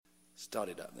Start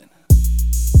it up then.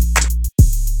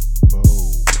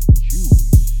 Oh, Chuey.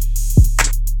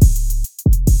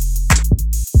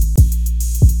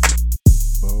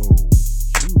 Oh,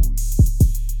 Chuey.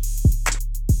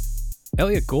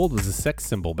 Elliot Gould was a sex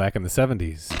symbol back in the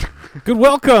 70s. Good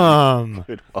welcome.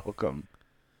 Good welcome.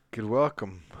 Good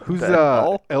welcome. Who's the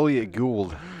hell? Elliot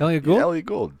Gould? Elliot Gould? Elliot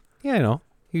Gould. Yeah, I know.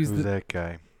 Who's that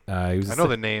guy? He was I know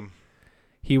the name.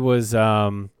 He was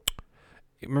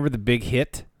remember the Big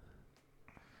Hit?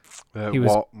 The He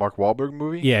was- Mark Wahlberg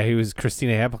movie? Yeah, he was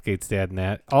Christina Applegate's dad in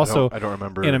that. Also, I don't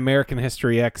remember. in American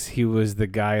History X, he was the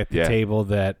guy at the Yeah. table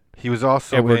that He was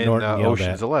also Edward in Norton yelled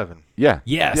Ocean's at. 11. Yeah.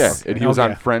 Yes. Yeah. And he was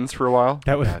Okay. on Friends for a while.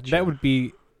 that Gotcha. would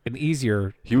be an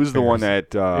easier. He was the one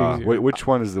that, Easier. which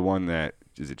one is the one that,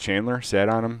 is it Chandler sat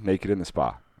on him naked in the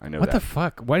spa? I know What that. the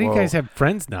fuck? Why do you Whoa. guys have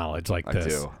Friends knowledge like I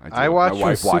this? do. I watch- My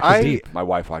wife super watches deep. it. My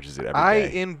wife watches it every I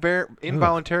day.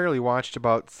 involuntarily watched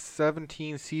about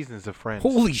 17 seasons of Friends.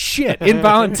 Holy shit!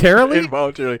 Involuntarily?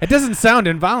 Involuntarily. It doesn't sound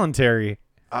involuntary.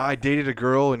 I dated a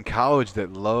girl in college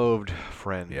that loved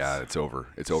Friends. Yeah, it's over.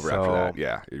 It's over after So- that.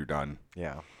 Yeah, you're done.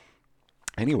 Yeah.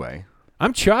 Anyway,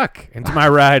 I'm Chuck, and to my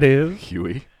right is,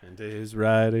 Huey. and to his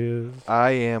right is.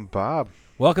 I am Bob.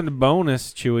 Welcome to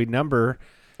bonus, Chewy, number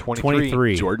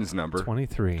 23. Jordan's number.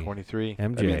 23. 23. That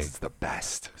means MJ. it's the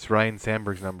best. It's Ryan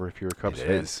Sandberg's number if you're a Cubs It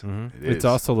fan. is. Mhm. It It's is.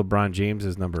 also LeBron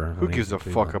James's number. Who gives a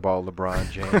fuck about LeBron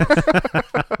James?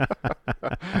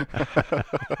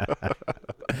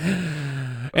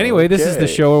 Anyway, this is the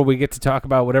Okay. show where we get to talk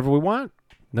about whatever we want.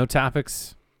 No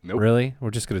topics. Nope. Really?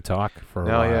 We're just going to talk for a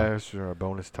No, while. yeah, it's our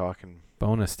bonus talking.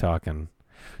 Bonus talking.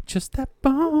 Just that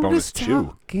bonus, Bonus chew.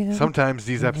 talking. Sometimes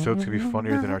these episodes can be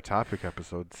funnier than our topic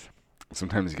episodes.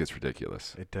 Sometimes it gets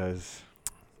ridiculous. It does.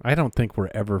 I don't think we're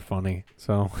ever funny.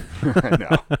 So,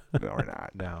 No, we're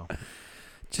not. No.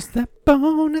 just that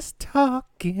bonus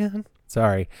talking.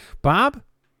 Sorry. Bob?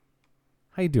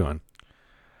 How you doing?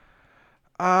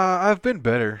 I've been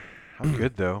better. I'm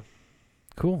good, though.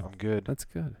 Cool. I'm good. That's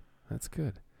good. That's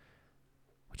good.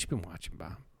 What you been watching,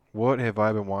 Bob? What have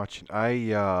I been watching?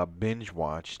 I binge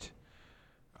watched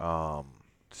the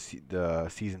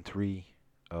season 3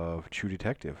 of True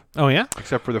Detective, Oh, yeah?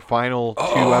 except for the final 2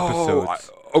 Oh,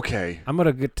 episodes. Okay. I'm going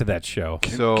to get to that show.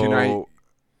 So can I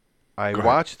I Go ahead.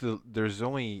 watched there's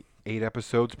only 8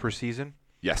 episodes per season,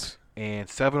 Yes. and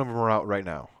 7 of them are out right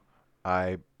now.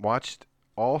 I watched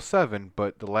all 7,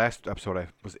 but the last episode I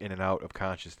was in and out of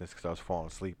consciousness because I was falling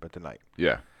asleep at the night.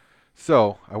 Yeah.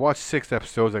 So I watched 6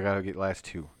 episodes. I gotta get the last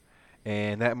 2,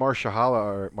 and that Marshall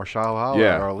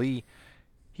Yeah. Ali,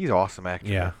 he's awesome actor.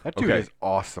 Yeah. That dude Okay. is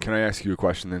awesome. Can I ask you a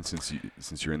question then,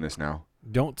 since you're in this now?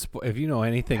 Don't if you know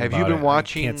anything Have about you been it,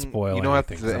 watching? I can't spoil you know, at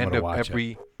anything 'cause the I'm end gonna of watch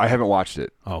every it. I haven't watched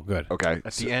it. Oh, good. Okay.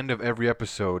 at the end of every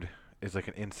episode is like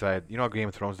an inside. You know how Game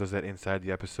of Thrones does that inside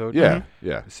the episode? Yeah.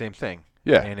 Yeah. The same thing.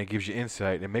 Yeah. And it gives you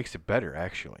insight. It makes it better,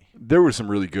 actually. There were some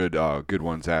really good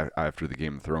ones after the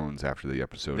Game of Thrones after the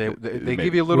episode. They It they made-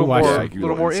 give you a little watched more, it. Yeah, give you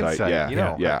little more insight. insight. Yeah. You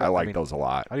know. Yeah. I like mean, those a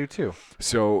lot. I do too.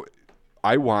 So,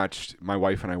 my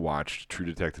wife and I watched True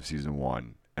Detective season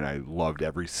 1, and I loved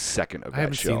every second of I that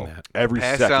haven't show. seen that. Every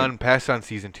second. Pass on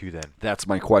season 2 then. That's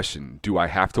my question. Do I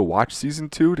have to watch season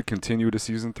 2 to continue to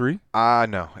season 3?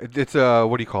 No. It's a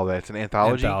what do you call that? It's an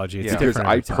anthology. Anthology. It's Yeah. Because different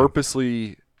I every time.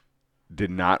 purposely did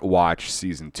not watch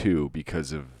season 2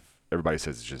 because of everybody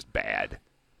says it's just bad.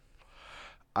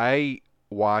 I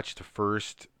watched the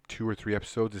first 2 or 3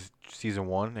 episodes of season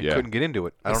 1 and Yeah. couldn't get into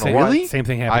it. I don't Same, know why. Same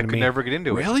thing happened I to could me. never get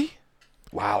into it. Really?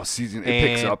 Wow, it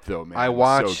picks And up though, man. I It's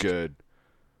watched- so good.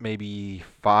 Maybe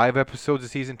 5 episodes of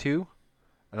season 2,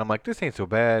 and I'm like, this ain't so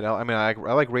bad. I mean, I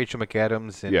like Rachel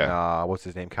McAdams and Yeah. what's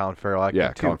his name, Colin Farrell. I like Yeah,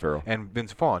 him too. Colin Farrell. And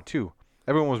Vince Vaughn too.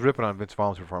 Everyone was ripping on Vince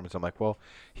Vaughn's performance. I'm like, well,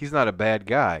 he's not a bad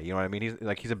guy. You know what I mean?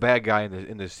 He's a bad guy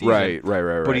in the season. Right.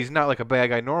 But he's not like a bad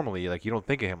guy normally. Like you don't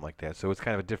think of him like that. So it's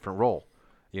kind of a different role.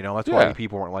 You know, that's why Yeah.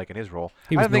 people weren't liking his role.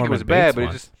 He I was didn't think it Norman was bad, Bates but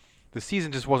once. the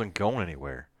season just wasn't going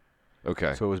anywhere.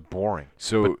 Okay. So it was boring.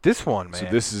 So But this one, man,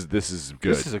 this is good.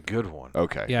 this is a good one.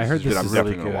 Okay. Yeah, I heard this I'm is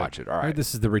definitely really gonna good. watch it. All I right. heard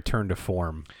this is the return to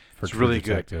form for It's True really good.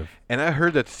 Detective. And I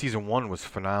heard that season 1 was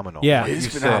phenomenal. Yeah. Like It is you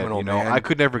said, phenomenal, you know, man. I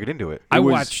could never get into it. I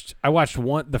was-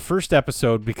 watched the first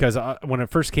episode because when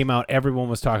it first came out, everyone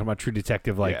was talking about True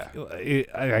Detective. Like,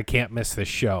 I can't miss this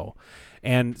show.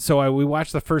 And so we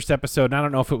watched the first episode, and I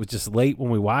don't know if it was just late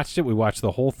when we watched it. We watched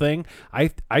the whole thing.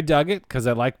 I dug it because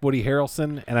I like Woody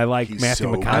Harrelson and I like He's Matthew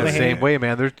so good. I'm the McConaughey. same way,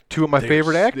 man. They're 2 of my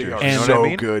favorite actors. They are And- you know so what I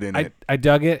mean? good in it. I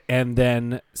dug it, and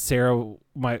then Sarah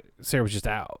was just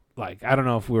out. Like, I don't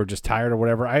know if we were just tired or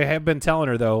whatever. I have been telling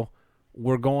her though,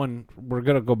 we're gonna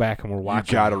go back and we're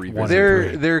watching. gotta 1 revisit. and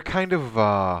 3. They're kind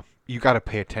of you got to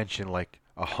pay attention. Like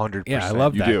 100%. Yeah, I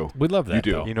love You that. do. We love that. You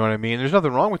do. though. You know what I mean? There's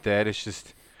nothing wrong with that. It's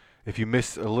just if you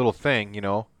miss a little thing,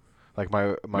 like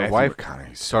my Matthew wife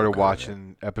McConaughey's so started good at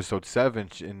watching episode 7,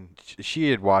 and she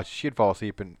had fallen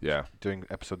asleep during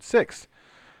episode 6,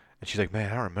 and she's like,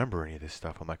 "Man, I don't remember any of this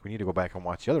stuff." I'm like, "We need to go back and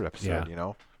watch the other episode,"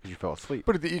 because you fell asleep.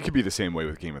 But it could be the same way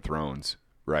with Game of Thrones,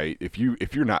 right? If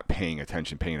you're not paying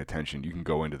attention, you can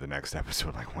go into the next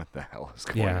episode like, what the hell is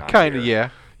going on? Kind of,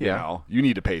 here? yeah. You know, you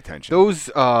need to pay attention. Those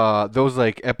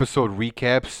like episode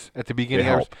recaps at the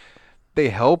beginning, they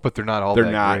help, but they're not all. They're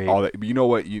that not great. all that. But you know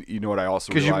what? You know what I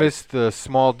also Because you missed the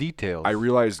small details. I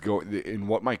realized in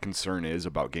what my concern is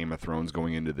about Game of Thrones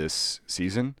going into this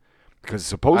season, because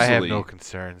supposedly I have no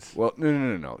concerns. Well,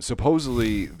 no.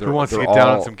 Supposedly, who wants to get down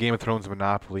on some Game of Thrones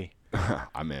Monopoly?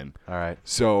 I'm in. All right,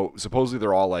 So supposedly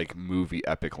they're all like movie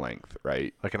epic length,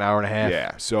 right? like an hour and a half.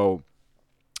 Yeah. So,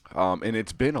 and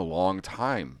it's been a long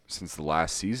time since the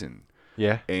last season,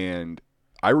 Yeah. and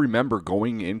I remember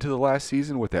going into the last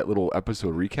season with that little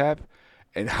episode recap,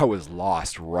 and I was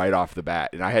lost right off the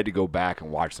bat, and I had to go back and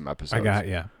watch some episodes.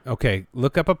 Okay,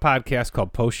 look up a podcast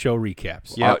called Post Show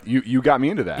Recaps. Yeah, you got me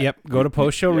into that. Yep, go to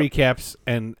Post Show Recaps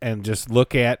and just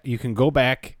look at. You can go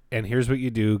back and here's what you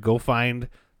do: go find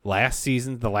last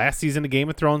season. The last season of Game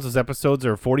of Thrones. Those episodes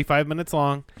are 45 minutes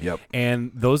long. Yep.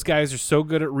 And those guys are so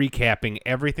good at recapping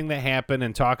everything that happened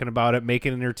and talking about it,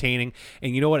 making it entertaining.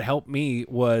 And you know what helped me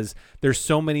was there's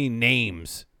so many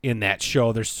names in that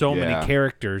show. There's so many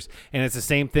characters, and it's the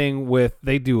same thing with.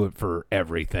 They do it for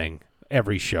everything.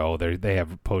 Every show they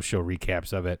have post show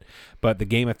recaps of it. But the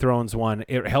Game of Thrones one,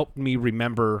 it helped me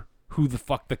remember who the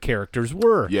fuck the characters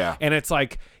were. Yeah. And it's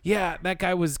like, that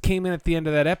guy came in at the end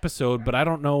of that episode, but I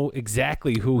don't know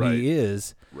exactly who he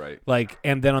is. Right. Like,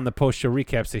 and then on the post show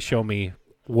recaps, they show me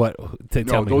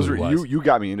tell me those who are it was. you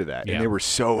got me into that, Yeah. and they were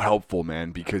so helpful,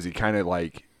 man, because it kind of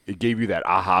like it gave you that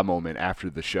aha moment after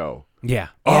the show. Yeah.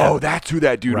 Oh, that's who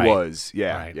that dude Right. was.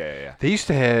 Yeah, Right. yeah. They used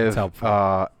to That's have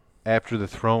helpful. After the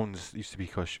Thrones used to be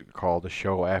called the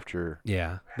show after.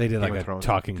 Yeah. They did Game like of a Thrones.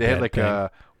 talking They had dead like thing.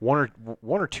 one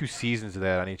or two seasons of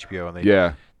that on HBO, and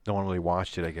no one really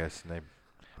watched it, I guess.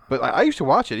 But I used to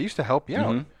watch it. It used to help me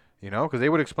out, because they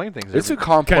would explain things. It's a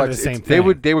complex. Kinda the same it's-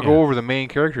 thing. They would go over the main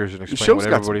characters and explain show's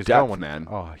what got some everybody's depth, going. man.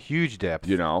 Oh, huge depth.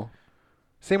 You know,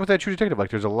 Same with that True Detective. Like,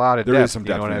 there's a lot of there depth. is some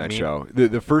depth you know in what I that mean? show.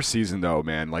 The first season, though,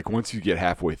 man, like once you get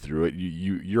halfway through it,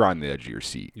 you're on the edge of your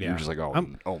seat. Yeah. You're just like, oh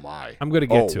my. I'm going to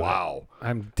get to it. Wow.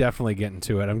 I'm definitely getting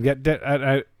to it.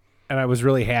 And I was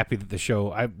really happy that the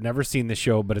show. I've never seen the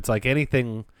show, but it's like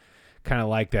anything kind of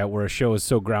like that, where a show is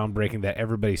so groundbreaking that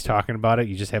everybody's talking about it.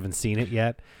 You just haven't seen it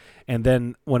yet, and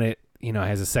then when it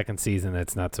has a second season,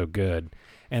 it's not so good.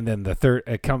 And then the third,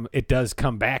 it does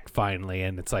come back finally,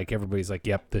 and it's like everybody's like,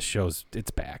 "Yep,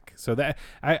 it's back." So that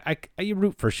I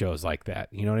root for shows like that.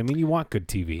 You know what I mean? You want good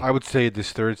TV. I would say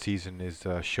this third season is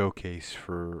a showcase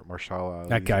for Marshall Ali's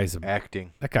That guy's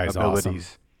acting. that guy's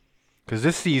abilities. Because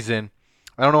this season,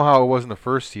 I don't know how it was in the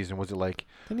first season. Was it like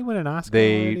Didn't he win an Oscar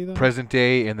already, though? present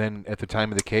day and then at the time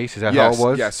of the case? Is that Yes, how it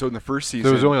was? yeah. So in the first season, So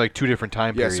there was only like two different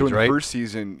time periods, so in right? the first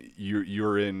season,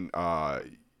 you're in.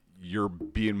 You're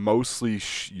being mostly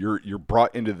you're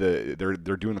brought into they're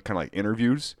doing kind of like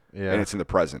interviews, Yeah. and it's in the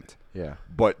present. Yeah.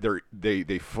 But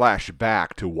they flash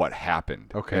back to what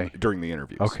happened. Okay. During the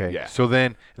interviews. Okay. Yeah. So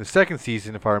then in the second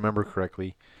season, if I remember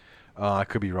correctly, I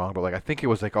could be wrong, but like I think it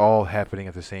was like all happening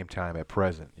at the same time at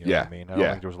present. You know what I mean? I don't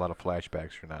think there was a lot of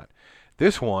flashbacks or not.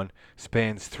 This one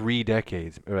spans 3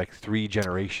 decades, or like 3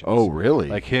 generations. Oh, really?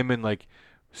 Like him in like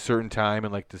certain time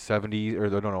in like the 70s, or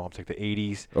no, I'm like the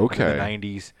 80s, Okay. and the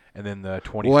 90s, and then the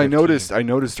 20. Well, I noticed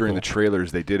during cool. the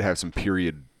trailers they did have some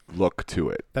period look to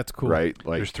it. That's cool. Right?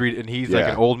 Like There's 3, and he's like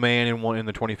an old man in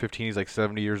the 2015. He's like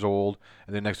 70 years old,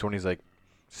 and the next one he's like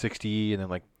 60, and then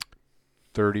like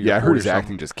 30. Yeah, or I heard 40 his or something.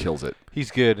 acting just kills it.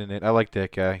 He's good in it. I like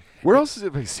that guy. Where else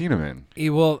have I seen him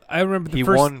in? Well, I remember the He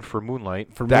first won for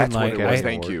Moonlight. That's Moonlight. what it was. I-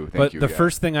 Thank you. But the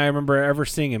first thing I remember ever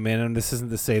seeing him in, and this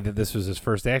isn't to say that this was his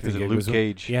first acting Is it gig, Luke was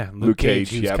Cage? Yeah, Luke Cage,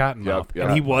 He was yep, Cottonmouth, yep.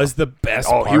 and he was the best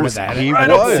Oh, part he was of that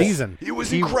incredible. entire season. He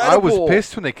was I incredible. was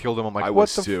pissed when they killed him. I'm like, I what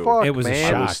was the too. fuck, It was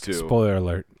man? a was shock. too. Spoiler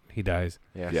alert: he dies.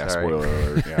 Yeah, sorry. spoiler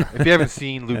alert. Yeah. If you haven't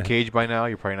seen Luke Cage by now,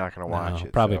 you're probably not going to watch No,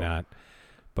 it. probably so. not.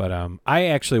 But I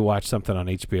actually watched something on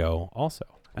HBO also,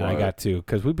 and I What? got to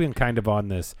because we've been kind of on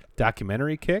this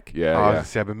documentary kick. I was Yeah. gonna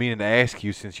say, I've been meaning to ask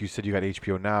you since you said you got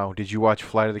HBO now. Did you watch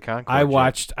Flight of the Conchords?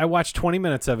 I watched 20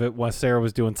 minutes of it while Sarah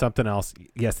was doing something else.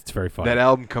 Yes, it's very funny. That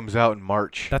album comes out in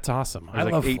March. That's awesome. There's I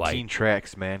like love 18 Flight.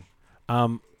 tracks, man.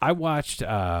 I watched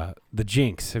The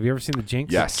Jinx. Have you ever seen The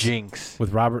Jinx? Yes. Jinx.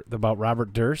 With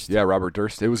Robert Durst. Yeah, Robert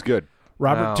Durst. It was good.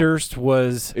 Robert Wow. Durst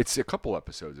was It's a couple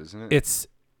episodes, isn't it? it's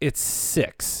It's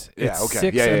 6. Yeah, It's okay.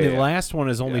 6, Yeah, and yeah, the yeah. last one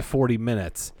is only 40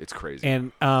 minutes. It's crazy.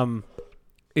 And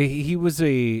he was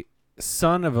a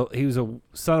son of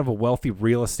a wealthy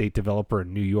real estate developer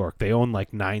in New York. They own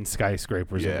like 9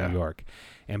 skyscrapers in New York.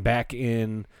 And back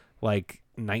in like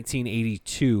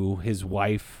 1982, his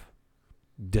wife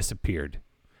disappeared.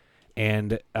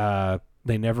 And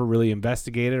they never really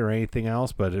investigated or anything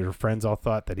else, but her friends all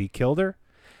thought that he killed her.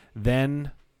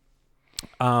 Then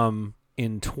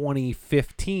in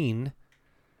 2015,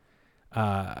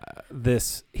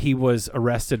 he was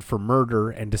arrested for murder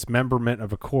and dismemberment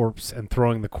of a corpse and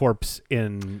throwing the corpse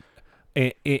in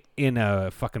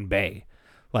a fucking bay,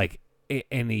 like.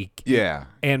 And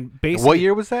basically, what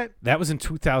year was that? That was in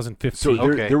 2015.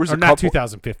 So there was not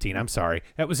 2015. I'm sorry.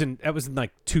 That was in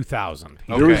like 2000.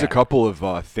 There was a couple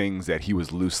of things that he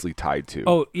was loosely tied to.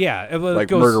 Oh yeah, like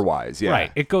murder-wise. Yeah,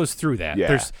 right. It goes through that.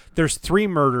 Yeah. There's 3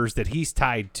 murders that he's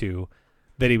tied to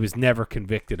that he was never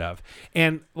convicted of.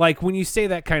 And like when you say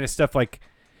that kind of stuff, like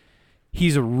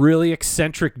he's a really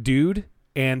eccentric dude.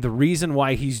 And the reason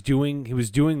why he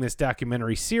was doing this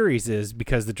documentary series is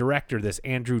because the director, this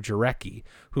Andrew Jarecki,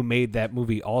 who made that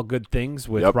movie All Good Things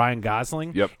with Ryan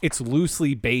Gosling, it's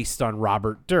loosely based on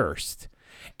Robert Durst.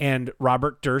 And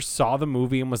Robert Durst saw the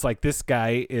movie and was like, this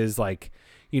guy is like,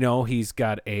 he's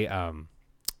got a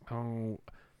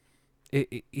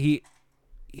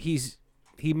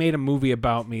he made a movie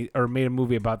about me, or made a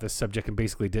movie about this subject, and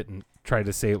basically didn't try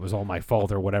to say it was all my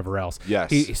fault or whatever else.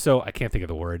 Yes. So I can't think of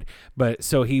the word, but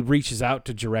so he reaches out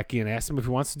to Jarecki and asks him if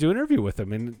he wants to do an interview with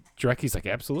him, and Jarecki's like,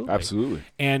 absolutely.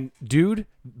 And dude,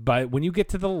 but when you get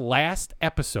to the last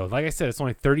episode, like I said, it's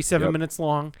only 37 minutes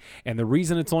long, and the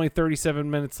reason it's only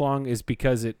 37 minutes long is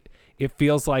because it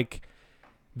feels like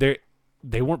they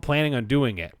weren't planning on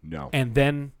doing it. No. And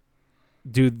then,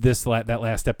 dude, that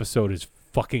last episode is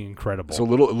fucking incredible. So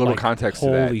little context to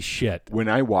that. Holy shit. When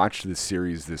I watched this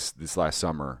series this last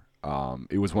summer,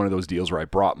 it was one of those deals where I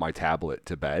brought my tablet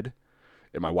to bed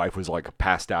and my wife was like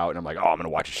passed out and I'm like, I'm going to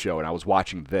watch a show. And I was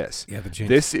watching this. Yeah,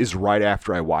 this is right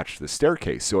after I watched The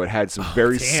Staircase. So it had some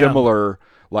very similar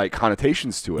like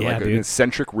connotations to it. Yeah, like dude. an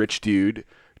eccentric rich dude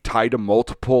tied to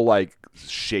multiple like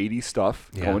shady stuff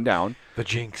going down. The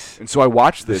Jinx. And so I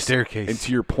watched this. The Staircase. And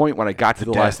to your point, when I got to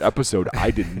the last episode,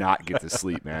 I did not get to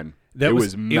sleep, man. It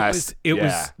was messed. It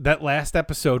was that last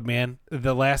episode, man.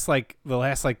 The last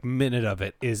minute of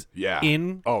it is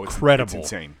incredible.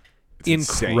 It's insane. It's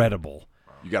incredible.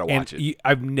 You gotta watch it.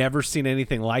 I've never seen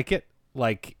anything like it.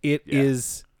 Like it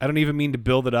is. I don't even mean to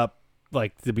build it up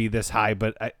like to be this high,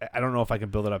 but I don't know if I can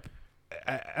build it up.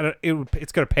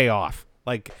 It's gonna pay off.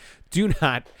 Like do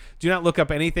not look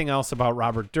up anything else about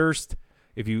Robert Durst.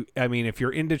 If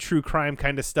you're into true crime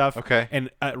kind of stuff, okay, and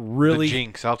really, The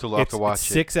Jinx, I'll have to watch it's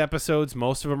 6 episodes.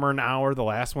 Most of them are an hour. The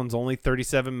last one's only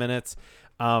 37 minutes.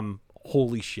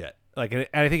 Holy shit! Like, and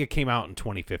I think it came out in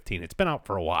 2015. It's been out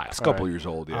for a while. It's a couple years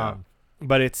old, yeah.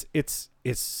 But it's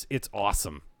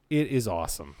awesome. It is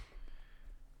awesome.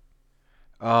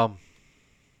 Oh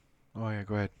yeah,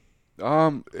 go ahead.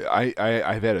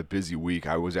 I've had a busy week.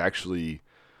 I was actually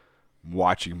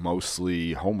watching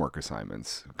mostly homework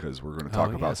assignments because we're going to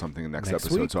talk about something in the next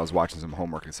episode. Week? So I was watching some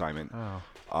homework assignment.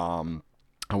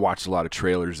 I watched a lot of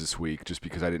trailers this week just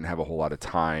because I didn't have a whole lot of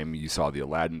time. You saw the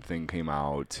Aladdin thing came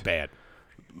out. Bad.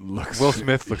 Will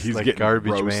Smith looks like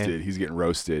garbage, roasted. man. He's getting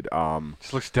roasted.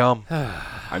 Just looks dumb.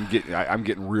 I'm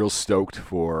getting real stoked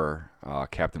for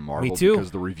Captain Marvel. Me too.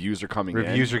 Because the reviews are coming in.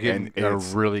 Reviews are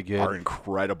really good. Are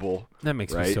incredible. That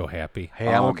makes me so happy. Hey,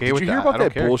 I'm okay with that. Did you hear about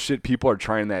that care. bullshit? People are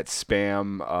trying that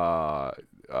spam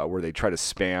where they try to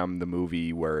spam the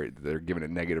movie where they're giving it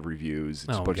negative reviews.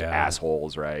 It's a bunch of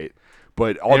assholes, right?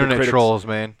 But all Internet the critics, trolls,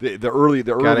 man. The early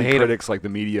critics, like the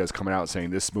media, is coming out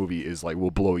saying this movie is like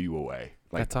will blow you away.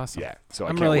 Like, that's awesome. Yeah, so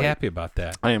I'm really happy about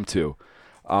that. I am too.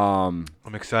 I'm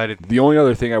excited. The only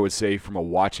other thing I would say from a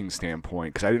watching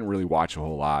standpoint, because I didn't really watch a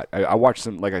whole lot. I watched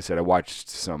some, like I said, I watched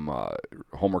some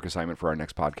homework assignment for our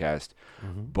next podcast.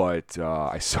 But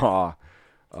I saw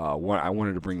one. I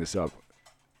wanted to bring this up.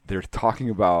 They're talking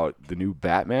about the new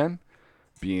Batman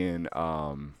being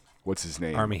what's his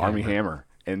name? Armie Hammer.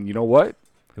 And you know what?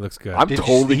 He looks good. I'm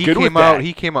totally good with that.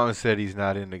 He came out and said he's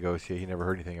not in negotiate. He never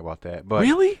heard anything about that. But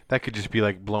really? That could just be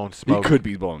like blown smoke. He could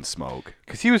be blown smoke.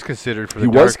 Because he was considered for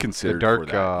the dark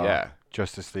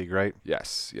Justice League, right?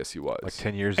 Yes, he was. Like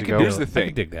 10 years ago. Here's the thing. I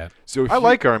can dig that. So I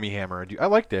like Armie Hammer. I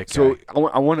like that guy. So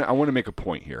I want to make a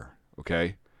point here,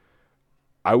 okay?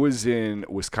 I was in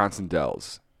Wisconsin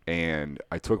Dells, and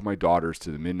I took my daughters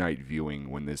to the midnight viewing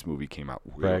when this movie came out,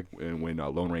 Brag. and when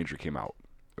Lone Ranger came out.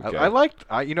 Okay.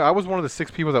 I was one of the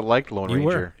 6 people that liked Lone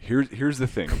Ranger. Here's the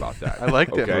thing about that. I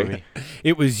liked that movie.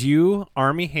 It was you,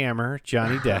 Armie Hammer,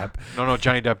 Johnny Depp. No,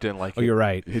 Johnny Depp didn't like it. Oh, you're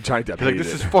right. Johnny Depp. He's like,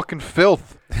 this is fucking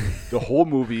filth. The whole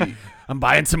movie. I'm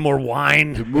buying some more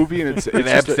wine. The movie and it's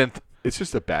absinthe. It's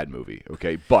just a bad movie,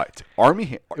 okay? But Armie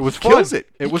Hammer, it was kills fun.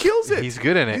 it. He kills it. He's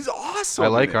good in it. He's awesome. I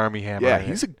like Armie Hammer. Yeah,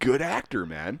 he's a good actor,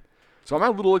 man. So I'm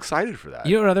a little excited for that.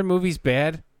 You know what other movie's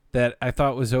bad that I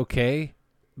thought was okay,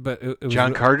 but it was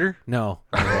John Carter? No,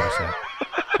 I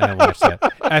didn't watch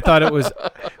that. I thought it was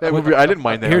that movie. I didn't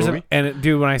mind that movie.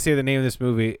 Dude, when I say the name of this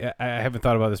movie, I haven't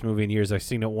thought about this movie in years. I've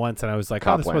seen it once, and I was like,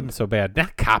 Copland. oh, this wasn't so bad.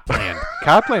 Not Copland.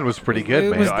 Copland was pretty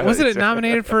good, man. Wasn't it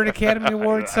nominated for an Academy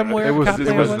Award somewhere? It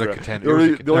Copland wasn't a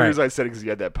contender. The only reason I said it because you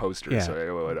had that poster. Yeah.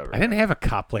 So whatever. I didn't have a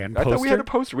Copland poster. I thought we had a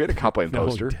poster. We had a Copland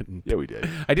poster. No, we didn't. Yeah, we did.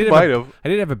 I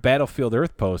did have a Battlefield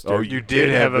Earth poster. Oh, you did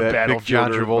have a Battlefield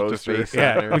John Earth Travolta poster. face.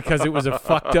 Yeah, because it was a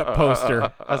fucked up poster.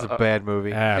 That was a bad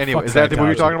movie. Anyway, Anyway, is that the movie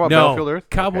you're talking about? No, Battlefield Earth?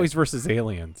 Cowboys versus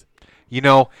Aliens. You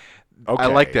know, Okay. I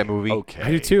like that movie. Okay.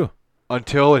 I do too.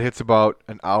 Until it hits about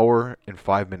an hour and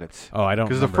 5 minutes. Oh, I don't.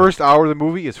 Because the first hour of the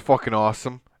movie is fucking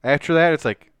awesome. After that, it's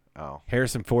like, oh.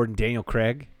 Harrison Ford and Daniel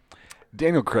Craig.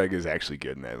 Daniel Craig is actually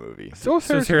good in that movie. So is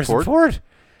Harrison Ford. Ford.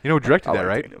 You know who directed I that, like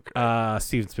right? Daniel Craig.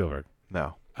 Steven Spielberg.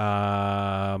 No.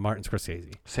 Martin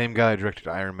Scorsese. Same guy directed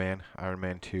Iron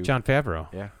Man 2. John Favreau.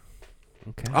 Yeah.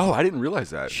 Okay. Oh, I didn't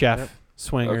realize that. Chef. Yep.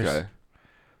 Swingers. Okay.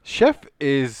 Chef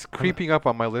is creeping up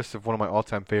on my list of one of my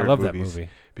all-time favorite I love movies. that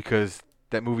movie. Because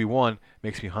that movie, one,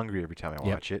 makes me hungry every time I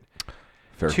watch it.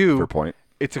 Fair Two, point.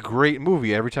 It's a great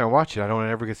movie. Every time I watch it, I don't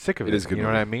ever get sick of it. It is a good You know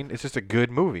movie. what I mean? It's just a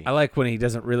good movie. I like when he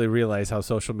doesn't really realize how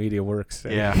social media works.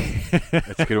 Yeah.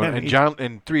 That's a good one. And John Trolls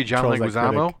like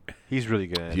Leguizamo, he's really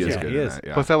good at it. He is Yeah, good he in is. that,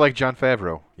 yeah. Plus, I like John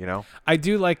Favreau, you know? I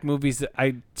do like movies that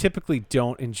I typically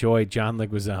don't enjoy John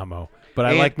Leguizamo, but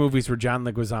I And- like movies where John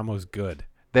Leguizamo's good.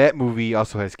 That movie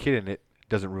also has kid in it.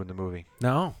 Doesn't ruin the movie.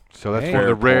 No. So that's Hey. one of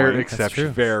the Fair rare point. That's exceptions.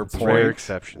 true. Fair It's point. rare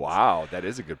exceptions. Wow, that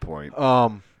is a good point.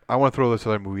 I want to throw this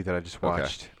other movie that I just Okay.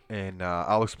 watched, and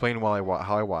I'll explain how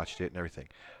I watched it and everything.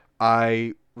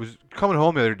 I was coming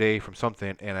home the other day from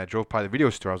something, and I drove by the video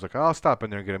store. I was like, I'll stop in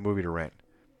there and get a movie to rent.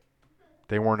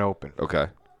 They weren't open. Okay.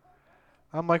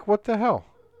 I'm like, what the hell?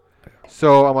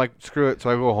 So I'm like, screw it. So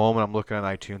I go home and I'm looking on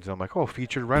iTunes, and I'm like, oh,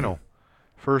 featured rental,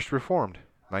 First Reformed,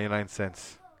 99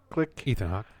 cents. Click. Ethan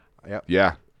Hawke. Yep.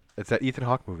 Yeah. It's that Ethan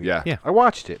Hawke movie. Yeah. Yeah. I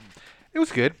watched it. It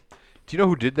was good. Do you know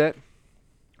who did that?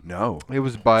 No. It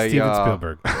was by Steven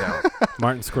Spielberg. No.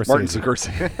 Martin Scorsese. Martin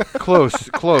Scorsese.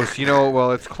 Close. You know,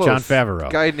 well, it's close. John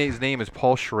Favreau. Guy's name is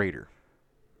Paul Schrader.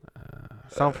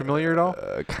 Sound familiar at all?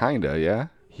 Kinda, yeah.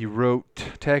 He wrote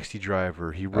Taxi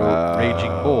Driver. He wrote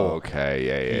Raging Bull. Okay,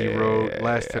 yeah. He wrote yeah,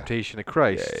 Last yeah. Temptation of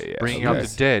Christ. Yeah. Bringing Okay. Out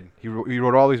the Dead. He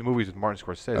wrote all these movies with Martin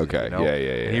Scorsese. Okay, you know? yeah.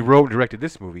 And he wrote and directed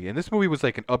this movie. And this movie was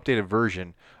like an updated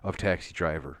version of Taxi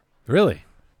Driver. Really?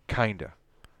 Kinda.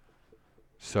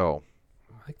 So.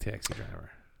 I like Taxi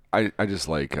Driver. I just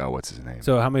like, what's his name?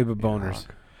 So how many boners?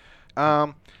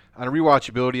 On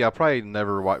rewatchability, I'll probably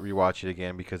never rewatch it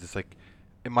again because it's like,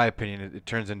 in my opinion, it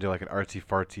turns into like an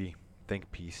artsy-fartsy think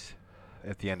piece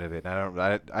at the end of it. And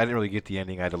I didn't really get the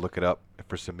ending. I had to look it up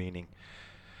for some meaning.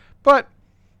 But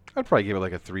I'd probably give it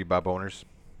like a 3 Bob Boners.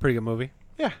 Pretty good movie.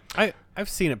 Yeah. I've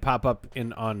seen it pop up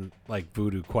on like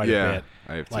Vudu quite Yeah, a bit.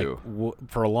 I have like too.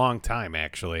 For a long time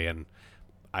actually, and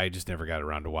I just never got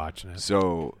around to watching it.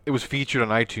 So, It was featured on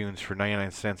iTunes for 99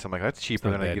 cents. I'm like, that's cheaper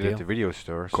not a than I bad get at deal. the video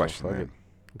store. so question fuck then. it.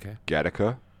 Okay.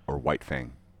 Gattaca or White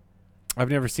Fang? I've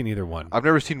never seen either one. I've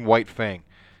never seen White Fang.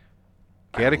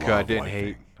 Gattaca, I love didn't White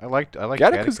hate. Fang. I liked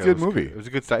Gattaca's Gattaca. a good It was movie. It was a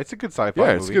good it's a good sci-fi Yeah,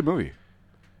 movie. it's a good movie.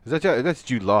 That's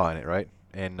Jude Law in it, right?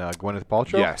 And Gwyneth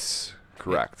Paltrow? Yes,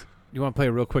 correct. You want to play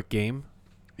a real quick game?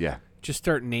 Yeah. Just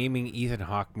start naming Ethan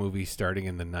Hawke movies starting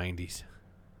in the 90s.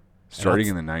 Starting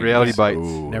in the 90s. Reality Bites.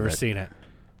 Ooh, Never that- seen it.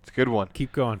 It's a good one.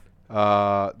 Keep going.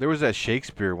 There was that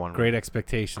Shakespeare one. Great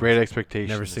Expectations. Great Expectations.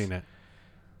 Never seen it.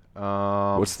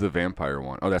 What's the vampire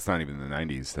one? Oh, that's not even in the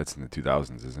 90s. That's in the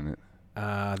 2000s, isn't it?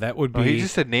 That would be. Oh, he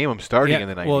just said name them starting yeah, in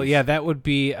the 90s. Well, yeah, that would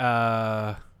be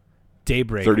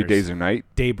Daybreakers. 30 Days a Night?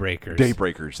 Daybreakers.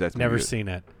 Daybreakers. That's Never good. seen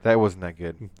it. That wasn't that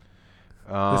good.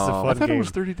 This is a I fun thought game. it was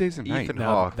 30 Days a Night. Ethan No,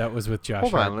 Hawke. that was with Josh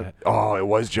Hold on, Hartnett. Oh, it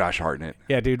was Josh Hartnett.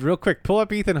 Yeah, dude, real quick, pull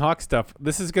up Ethan Hawke stuff.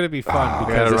 This is going to be fun. Ah, I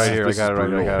because got it this right is- here. I this got it is right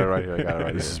here. I brutal. got it right here. I got it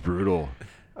right This is here. brutal.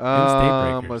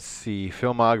 Daybreakers. Let's see.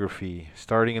 Filmography.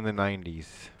 Starting in the 90s.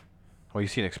 Well,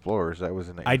 you've seen Explorers. That was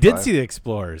in 85. I did see The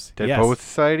Explorers. Dead yes. Poets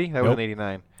Society. That was Nope. in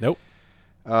 89. Nope.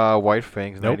 White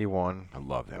Fangs, Nope. 91. I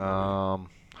love that movie.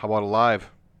 How about Alive?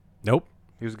 Nope.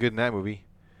 He was good in that movie.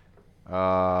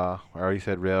 I already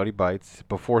said Reality Bites.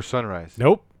 Before Sunrise.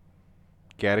 Nope.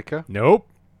 Gattaca. Nope.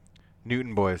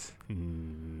 Newton Boys.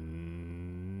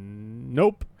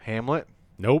 Nope. Hamlet.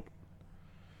 Nope.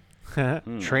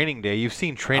 Training Day. You've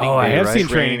seen Training Day, I have right? seen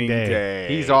Training Day.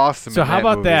 He's awesome. So in how that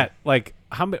about movie. that? Like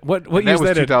how what And year that was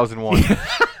that? 2001.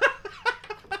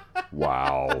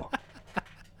 Wow.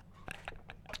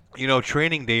 You know,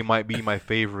 Training Day might be my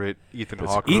favorite Ethan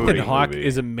Hawke movie. Ethan Hawke movie.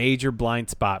 is a major blind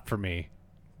spot for me.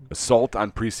 Assault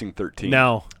on Precinct 13.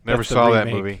 No, Never that's the saw that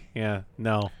remake. movie. Yeah,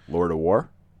 no. Lord of War.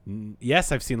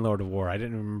 Yes, I've seen Lord of War. I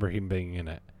didn't remember him being in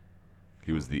it.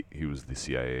 He was the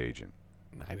CIA agent.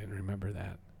 I didn't remember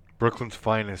that. Brooklyn's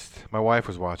Finest. My wife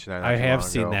was watching that. not I too have long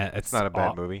seen ago. that. It's not a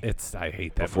bad movie. I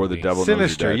hate that Before movie. the Devil Knows You're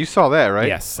Sinister. Dead. You saw that, right?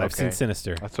 Yes, I've seen Okay.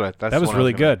 Sinister. That's what. That's That was the one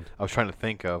really I was good. I was trying to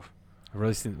think of. I've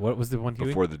really seen. What was the one? Huey?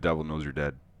 Before the Devil Knows You're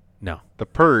Dead. No. The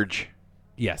Purge.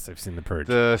 Yes, I've seen The Purge.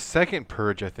 The second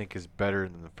Purge, I think, is better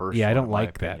than the first. Yeah, I one, don't in my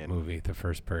like that opinion. movie, The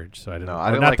First Purge. So I didn't. No, or I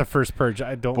didn't not like The First Purge.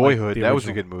 I don't. Boyhood. Like the That was a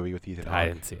original. good movie with Ethan Hawke. I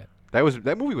didn't see it.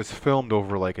 That movie was filmed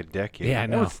over like a decade. Yeah, I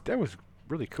know. That was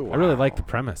really cool. I really like the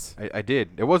premise. I did.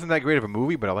 It wasn't that great of a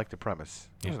movie, but I liked the premise.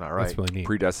 It was not right. That's really neat.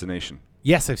 Predestination.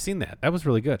 Yes, I've seen that. That was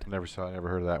really good. Never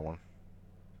heard of that one.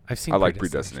 I've seen. I like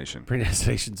Predestination.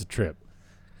 Predestination's a trip.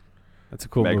 That's a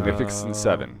cool movie. Magnificent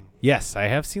Seven. Yes, I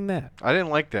have seen that. I didn't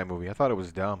like that movie. I thought it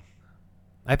was dumb.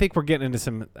 I think we're getting into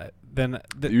some.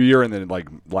 You're in the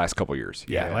last couple years.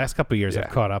 Last couple of years Yeah. I've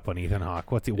caught up on Ethan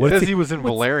Hawke. It says he was in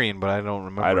Valerian, but I don't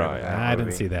remember. I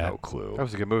didn't see that. No clue. That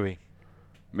was a good movie.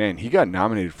 Man, he got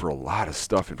nominated for a lot of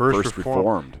stuff in First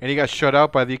Reformed. And he got shut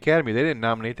out by the Academy. They didn't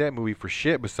nominate that movie for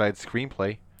shit besides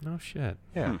screenplay. No shit.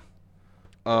 Yeah.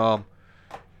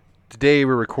 Today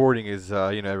we're recording is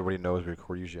everybody knows we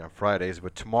record usually on Fridays,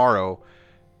 but tomorrow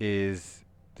is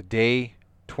the day,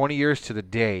 20 years to the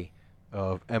day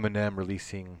of Eminem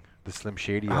releasing the Slim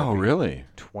Shady Oh, album. really?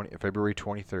 February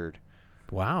 23rd.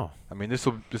 Wow. I mean, this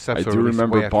episode. I do releases way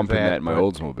remember after bumping that in my but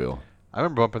Oldsmobile. I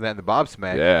remember bumping that in the Bob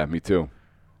Smack. Yeah, me too.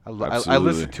 I Absolutely.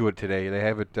 listened to it today. They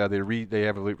have it. They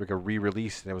have like a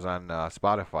re-release, and it was on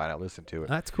Spotify. And I listened to it.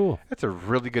 That's cool. That's a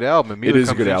really good album. And It is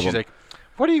a comes good in, album. She's like,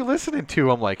 "What are you listening to?"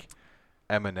 I'm like,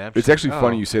 "Eminem." It's She's actually like,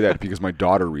 funny "Oh." you say that because my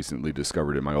daughter recently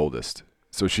discovered it, my oldest.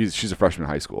 So she's a freshman in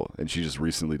high school, and she just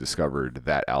recently discovered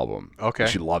that album. Okay.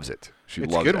 And she loves it. She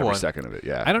It's a loves good every one. second of it.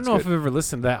 Yeah. I don't it's know if good. I've ever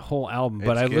listened to that whole album,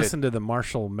 but It's I good. listened to the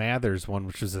Marshall Mathers one,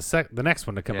 which was the next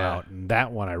one to come Yeah. out, and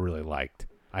that one I really liked.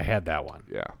 I had that one.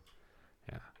 Yeah.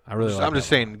 Yeah, I really. I'm just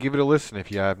saying, give it a listen if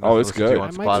you have. Oh, nothing it's to listen to good.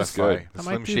 on I might just- Spotify. The I might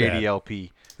Slim do Shady that.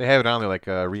 LP. They have it on there like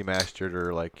remastered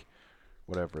or like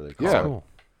whatever they call Yeah. it. Cool.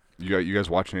 You guys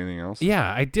watching anything else?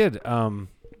 Yeah, I did.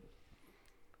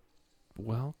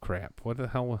 Well, crap. What the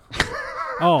hell?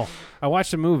 Oh, I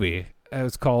watched a movie. It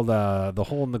was called The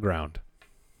Hole in the Ground.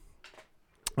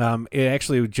 It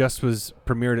actually just was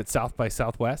premiered at South by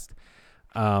Southwest.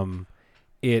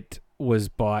 It was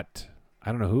bought.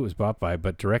 I don't know who it was bought by,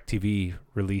 but DirecTV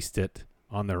released it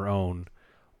on their own,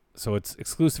 so it's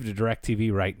exclusive to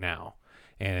DirecTV right now.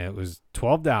 And it was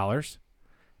 $12,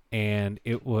 and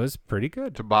it was pretty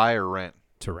good To buy or rent.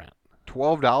 to rent.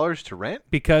 $12 to rent?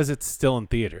 Because it's still in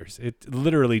theaters. It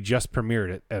literally just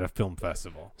premiered at a film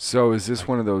festival. So is this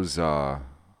one of those so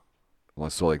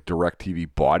like DirecTV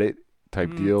bought it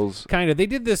type deals? Kind of. They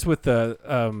did this with the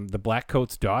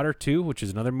Blackcoat's Daughter too, which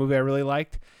is another movie I really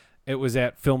liked. It was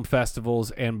at film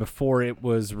festivals, and before it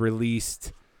was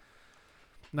released,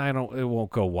 it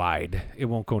won't go wide. It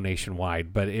won't go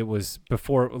nationwide, but it was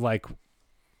before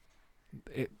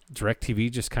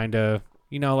DirecTV just kind of.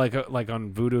 Like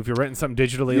on Vudu, if you're renting something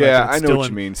digitally, Yeah, like it's I know still what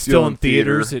in, you mean. Still in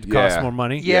theaters, theater. it costs Yeah. more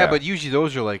money. Yeah, Yeah. but usually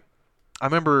those are like. I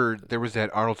remember there was that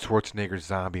Arnold Schwarzenegger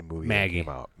zombie movie Maggie. that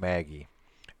came out. Maggie.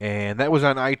 And that was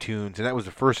on iTunes, and that was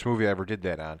the first movie I ever did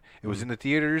that on. It was in the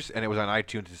theaters, and it was on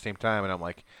iTunes at the same time, and I'm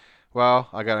like, well,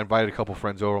 I got invited a couple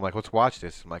friends over. I'm like, let's watch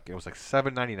this. I'm like, it was like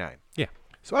 $7.99. Yeah.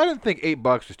 So I didn't think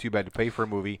 $8 was too bad to pay for a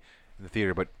movie in the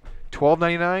theater, but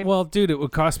 $12.99? Well, dude, it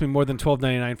would cost me more than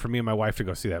 $12.99 for me and my wife to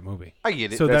go see that movie. I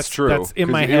get it. So That's true. That's in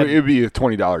 'Cause my head. It would be a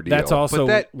 $20 deal. That's also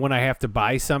But when I have to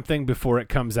buy something before it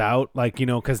comes out.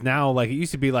 Because now, it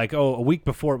used to be like, a week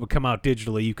before it would come out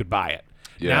digitally, you could buy it.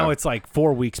 Yeah. Now it's like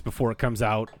 4 weeks before it comes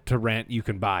out to rent, you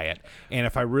can buy it. And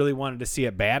if I really wanted to see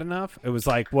it bad enough, it was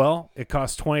like, well, it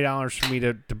costs $20 for me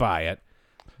to buy it.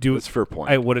 That's a fair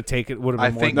point. I would have taken. Would have I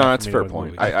been more think- than No, that that's for a me fair to go to the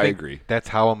point. movies. I think agree. That's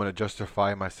how I'm going to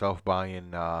justify myself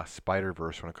buying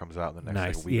Spider-Verse when it comes out in the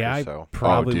next Nice. week Yeah, or I so.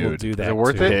 probably will dude. do Is that. it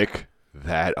worth too. it? Pick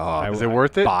that up. Is it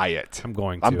worth it? Buy it. I'm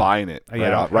going to. I'm buying it. Yeah,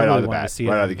 right I out really of the wanted bat. to see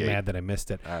Right it. out of the I'm gate. mad that I missed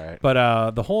it. All right.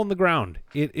 But The Hole in the Ground.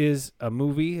 It is a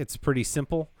movie. It's pretty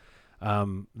simple.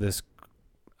 This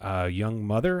a young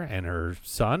mother and her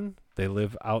son. They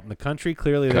live out in the country.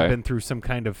 Clearly, they've been through some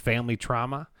kind of family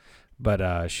trauma,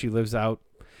 but she lives out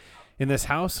in this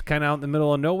house, kind of out in the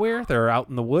middle of nowhere. They're out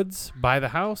in the woods by the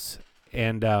house,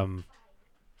 and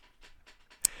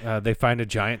they find a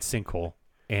giant sinkhole.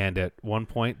 And at one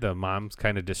point, the mom's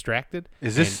kind of distracted.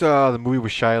 Is this the movie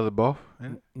with Shia LaBeouf?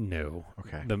 No.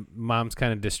 Okay. The mom's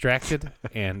kind of distracted,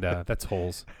 and that's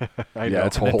Holes.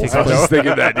 It's Holes. I was just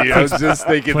thinking that, dude. I was just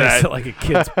thinking that. Like a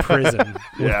kid's prison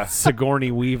with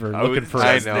Sigourney Weaver looking for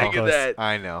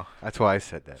I know. That's why I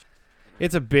said that.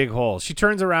 It's a big hole. She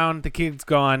turns around. The kid's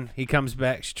gone. He comes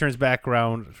back. She turns back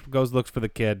around, looks for the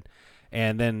kid,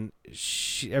 and then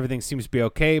everything seems to be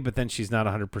okay, but then she's not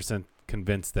 100%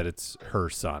 convinced that it's her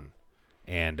son,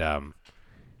 and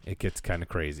it gets kind of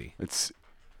crazy. It's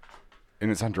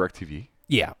on DirecTV.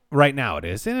 Yeah, right now it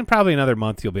is, and in probably another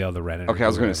month you'll be able to rent it. Okay, I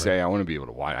was going to say I want to be able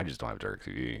to watch. I just don't have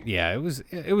DirecTV. Yeah, it was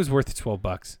worth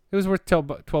 $12. It was worth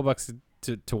 $12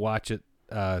 to watch it.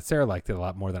 Sarah liked it a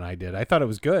lot more than I did. I thought it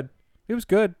was good. It was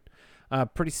good.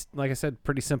 Pretty, like I said,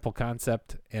 pretty simple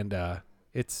concept, and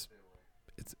it's.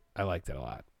 I liked it a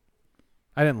lot.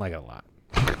 I didn't like it a lot.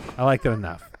 I liked it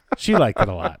enough. She liked it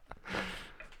a lot.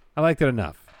 I liked it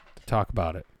enough to talk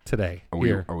about it today.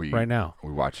 Right now. Are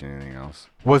we watching anything else?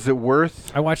 Was it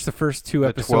worth? I watched the first 2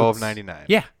 episodes.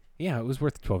 $12.99. Yeah, it was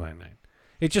worth $12.99.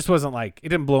 It just wasn't like it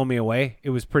didn't blow me away. It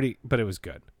was pretty, but it was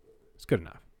good. It's good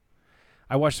enough.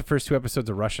 I watched the first 2 episodes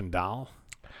of Russian Doll.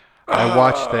 I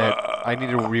watched that. I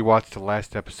need to rewatch the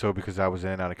last episode because I was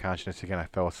in and out of consciousness again. I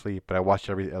fell asleep, but I watched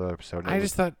every other episode. I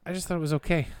just thought it was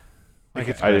okay.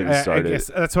 Like I didn't start I guess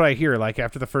that's what I hear. Like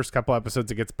after the first couple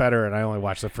episodes, it gets better, and I only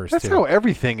watch the first 2. That's how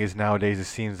everything is nowadays. It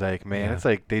seems like, man, it's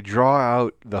like they draw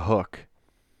out the hook.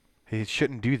 They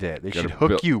shouldn't do that. They should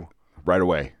hook you right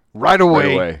away,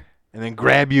 and then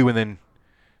grab you, and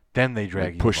then they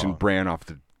drag you. Pushing Bran off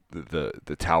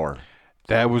the tower.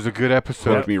 That was a good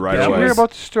episode. Hooked me right Did away. you hear about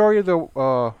the story of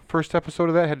the first episode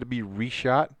of that had to be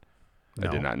reshot? No.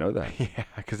 I did not know that. Yeah,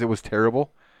 because it was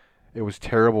terrible. It was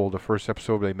terrible. The first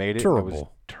episode they made it. Terrible. It was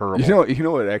terrible. You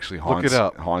know what actually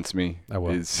haunts me? I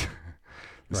will. Is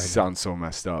this sounds so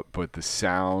messed up, but the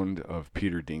sound of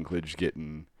Peter Dinklage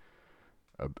getting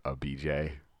a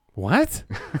BJ. What?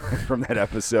 From that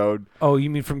episode. Oh, you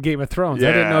mean from Game of Thrones? Yeah.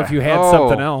 I didn't know if you had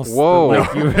something else. Whoa.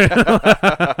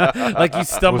 Like you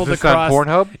stumbled was this across on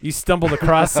Pornhub? You stumbled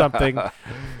across something.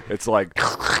 It's like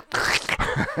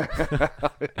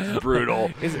it's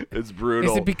brutal. It's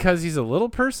brutal. Is it because he's a little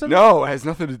person? No, it has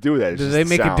nothing to do with that. Do they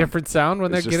make a different sound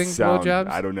when they're getting blowjobs?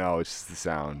 I don't know. It's just the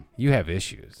sound. You have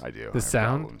issues. I do. The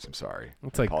sound? Problems. I'm sorry.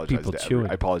 It's like people chewing.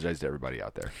 I apologize to everybody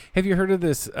out there. Have you heard of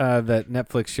this that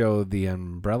Netflix show, The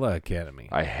Umbrella Academy?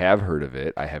 I have heard of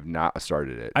it. I have not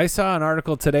started it. I saw an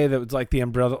article today that was like the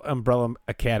Umbrella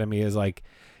Academy is like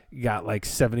got like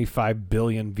 75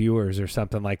 billion viewers or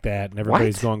something like that, and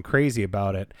everybody's going crazy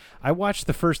about it. I watched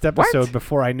the first episode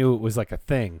before I knew it was like a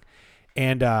thing,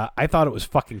 and I thought it was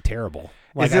fucking terrible.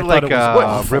 Is it like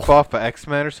a rip-off of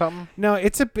X-Men or something? No,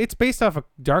 it's based off of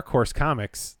Dark Horse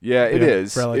Comics. Yeah, it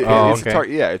is.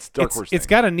 It's Dark Horse. It's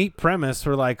got a neat premise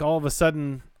where like all of a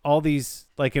sudden all these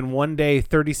like in one day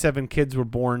 37 kids were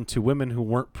born to women who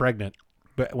weren't pregnant.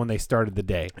 But when they started the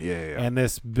day, and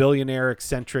this billionaire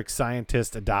eccentric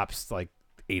scientist adopts like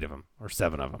 8 of them or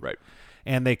 7 of them, right?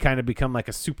 And they kind of become like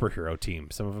a superhero team.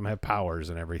 Some of them have powers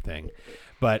and everything.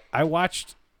 But I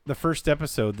watched the first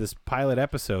episode, this pilot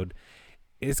episode.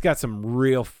 It's got some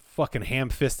real fucking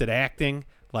ham-fisted acting,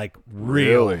 like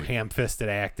real ham-fisted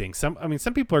acting. Some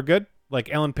people are good.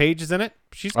 Like Ellen Page is in it.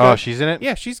 She's good. Oh, she's in it?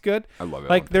 Yeah, she's good. I love it.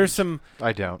 Like there's some.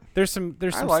 I don't. There's some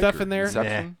stuff in there.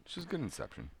 Inception. She's good in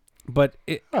Inception. But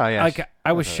like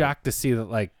I was shocked to see that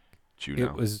like Juno.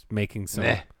 It was making some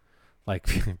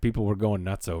like people were going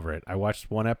nuts over it. I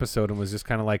watched one episode and was just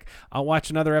kind of like, I'll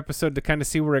watch another episode to kind of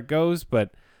see where it goes.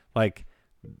 But like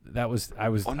I was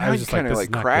just kind of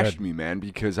like crashed good. Me, man,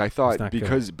 because I thought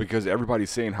because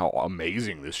everybody's saying how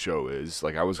amazing this show is,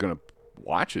 like I was gonna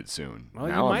watch it soon. Well,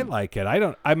 you might like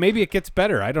it. Maybe it gets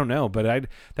better. I don't know. But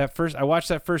I watched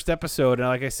that first episode, and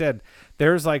like I said,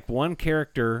 there's like one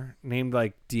character named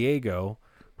like Diego,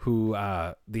 who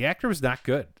the actor was not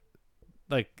good.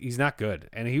 Like he's not good,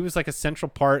 and he was like a central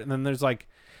part. And then there's like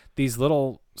these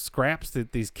little scraps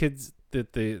that these kids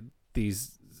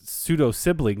these pseudo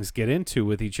siblings get into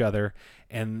with each other,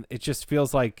 and it just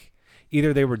feels like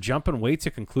either they were jumping way to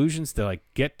conclusions to like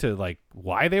get to like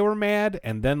why they were mad,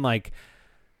 and then like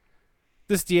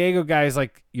this Diego guy is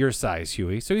like your size,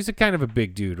 Huey, so he's a kind of a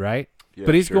big dude, right? Yeah,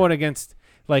 but he's going against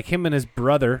like him and his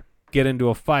brother get into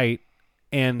a fight,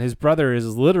 and his brother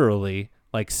is literally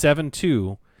like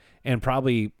 7'2" and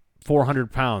probably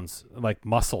 400 pounds, like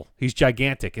muscle. He's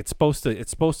gigantic. It's supposed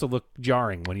to look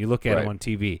jarring when you look at him on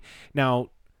TV. Now,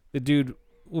 the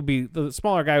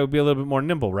smaller guy would be a little bit more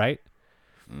nimble, right?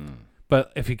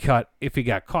 But if he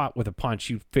got caught with a punch,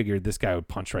 you figured this guy would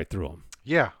punch right through him.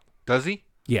 Yeah. Does he?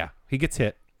 Yeah, he gets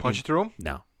hit. Punch through him?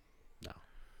 No.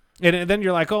 And then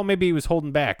you're like, oh, maybe he was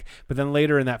holding back. But then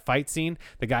later in that fight scene,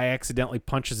 the guy accidentally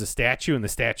punches a statue, and the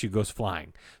statue goes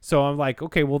flying. So I'm like,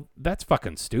 okay, well, that's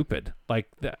fucking stupid.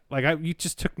 You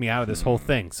just took me out of this whole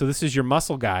thing. So this is your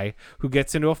muscle guy who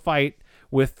gets into a fight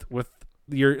with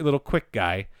your little quick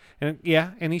guy, and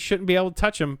he shouldn't be able to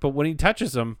touch him. But when he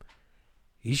touches him,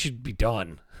 he should be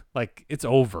done. Like, it's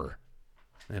over.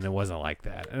 And it wasn't like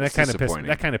that, and that kind of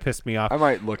pissed me off. I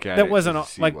might look at that it wasn't to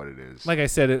see like what it is. Like I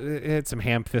said, it had some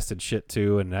ham-fisted shit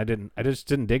too, and I just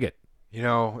didn't dig it. You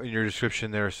know, in your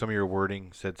description there, some of your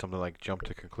wording said something like "jump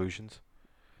to conclusions."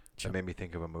 That made me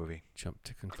think of a movie. Jump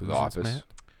to conclusions, The Office. Matt?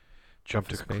 Jump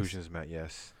to Office conclusions, Matt.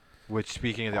 Yes. Which,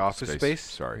 speaking of the Office Space,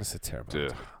 sorry, That's a terrible.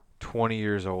 Duh. 20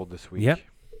 years old this week. Yep.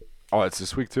 Oh, it's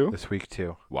this week too. This week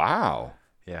too. Wow.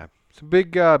 Yeah. Some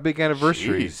big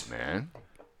anniversaries. Jeez, man.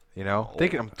 You know,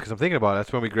 because I'm thinking about it.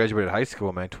 That's when we graduated high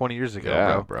school, man. 20 years ago,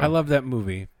 Yeah, bro. bro. I love that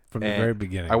movie from the And very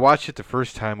beginning. I watched it the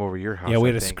first time over your house. Yeah, we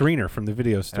had I a think, screener from the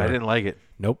video and store. I didn't like it.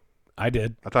 Nope, I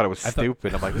did. I thought it was I thought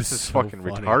stupid. I'm like, it this was is so fucking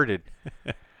funny. retarded.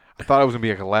 I thought it was gonna be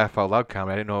like a laugh out loud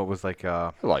comedy. I didn't know it was like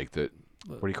I liked it.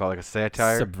 what do you call it, like a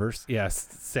satire?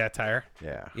 Satire.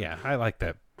 Yeah. Yeah, I like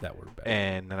that word better.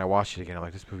 And then I watched it again. I'm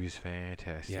like, this movie is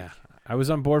fantastic. Yeah, I was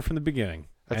on board from the beginning.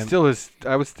 That still is.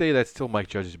 I would say that's still Mike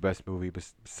Judge's best movie,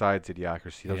 besides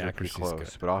Idiocracy. Those are pretty Idiocracy's close.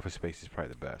 good. But Office Space is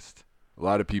probably the best. A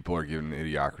lot of people are giving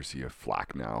Idiocracy a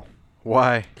flack now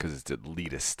Why? because it's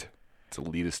elitist. It's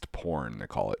elitist porn, they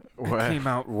call it. It came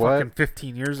out What? fucking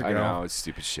 15 years ago. I know, it's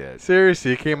stupid shit.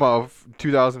 Seriously, it came out of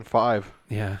 2005.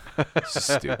 Yeah. It's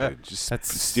just stupid. Just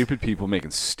That's- stupid people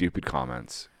making stupid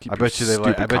comments. Keep I your bet you they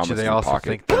stupid I bet you comments in they your also pocket.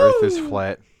 think the Earth is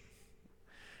flat.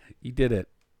 You did it.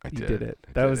 I You did. did it.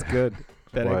 I That did. was good.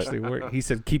 That What? actually worked. He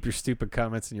said, keep your stupid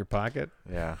comments in your pocket.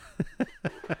 Yeah.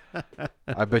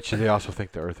 I bet you they also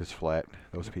think the Earth is flat.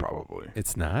 Those people. Probably.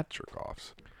 It's not. Jerk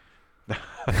offs.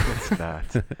 It's not.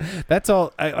 That's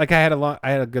all. I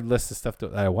had a good list of stuff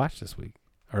that I watched this week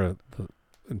or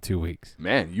in 2 weeks.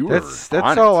 Man, you were That's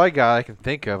on all it. I got. I can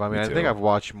think of. I mean, Me I think too. I've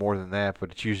watched more than that,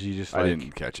 but it's usually just I like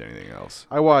didn't catch anything else.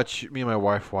 I watch. Me and my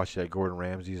wife watch that Gordon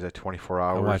Ramsay's at 24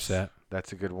 hours. I watched that.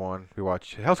 That's a good one. We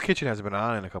watch Hell's Kitchen hasn't been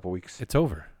on in a couple weeks. It's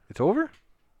over. It's over?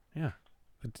 Yeah.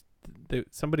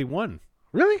 Somebody won.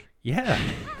 Really? Yeah.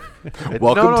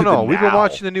 Welcome no. to the We've been now.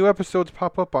 watching the new episodes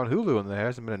pop up on Hulu, and there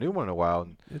hasn't been a new one in a while.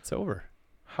 And, It's over.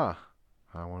 huh.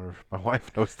 I wonder if my wife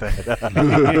knows that.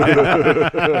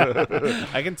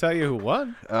 I can tell you who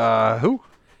won. Who?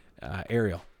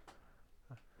 Ariel.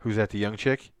 Who's that? The young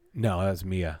chick? No, that was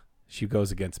Mia. She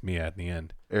goes against Mia at the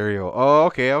end. Ariel. Oh,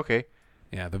 okay.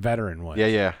 Yeah, the veteran one. Yeah.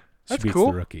 She That's beats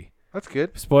cool. the rookie. That's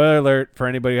good. Spoiler alert for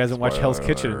anybody who hasn't watched Spoiler Hell's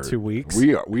Kitchen in alert. 2 weeks.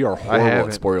 We are horrible haven't.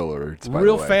 at spoiler alerts. By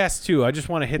Real the way. fast, too. I just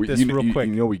want to hit this real quick.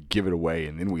 You know we give it away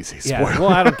and then we say spoiler. Yeah, well,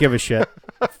 I don't give a shit.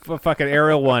 Fucking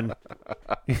Ariel won.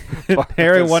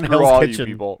 Ariel won Screw Hell's all you Kitchen.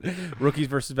 people. Rookies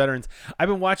versus veterans. I've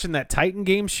been watching that Titan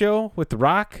game show with The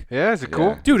Rock. Yeah, is it cool?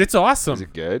 Yeah. Dude, it's awesome. Is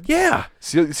it good? Yeah.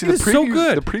 See It the is previews. so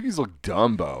good. The previews look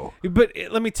Dumbo. But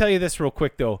let me tell you this real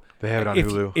quick, though. They have it on If-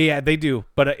 Hulu. Yeah, they do.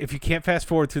 But if you can't fast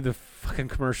forward through the fucking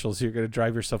commercials, you're going to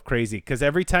drive yourself crazy. Because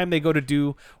every time they go to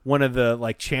do one of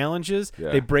the challenges,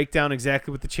 Yeah. they break down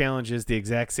exactly what the challenge is the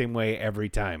exact same way every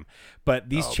time. But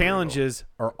these challenges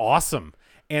are awesome.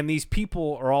 And these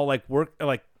people are all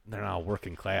they're not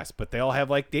working class, but they all have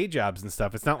day jobs and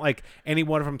stuff. It's not like any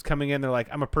one of them's coming in. They're like,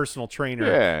 I'm a personal trainer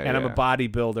and I'm a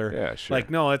bodybuilder. Yeah, sure.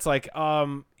 No, it's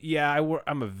I'm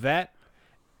a vet.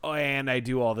 And I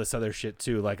do all this other shit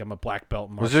too. I'm a black belt.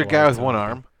 in Was there a martial guy arts with one and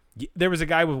arm? There was a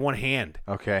guy with one hand.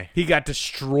 Okay. He got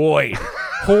destroyed.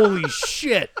 Holy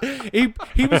shit! He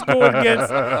was going against.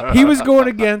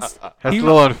 That's a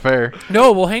little unfair.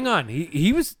 No, well, hang on.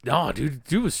 He was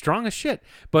dude was strong as shit.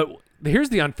 But here's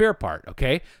the unfair part.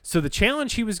 Okay, so the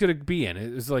challenge he was going to be in,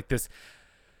 it was this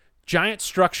giant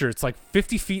structure. It's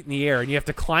 50 feet in the air, and you have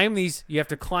to climb these. You have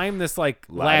to climb this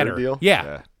ladder. deal? Yeah,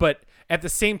 Yeah. but at the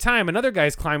same time, another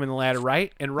guy's climbing the ladder,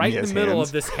 right? And right in the middle hands.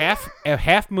 of this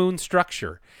half moon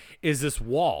structure is this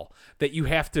wall that you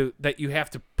have to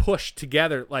push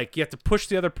together. You have to push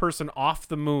the other person off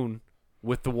the moon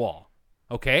with the wall.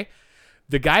 Okay?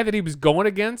 The guy that he was going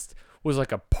against was a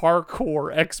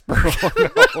parkour expert.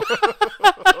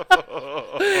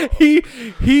 He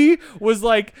was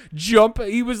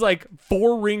he was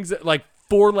 4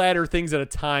 4 ladder things at a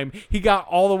time. He got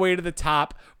all the way to the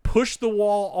top, pushed the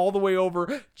wall all the way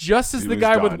over, just as the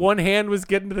guy with one hand was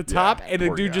getting to the top, and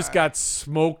the dude just got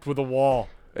smoked with a wall.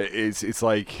 It's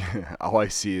like all I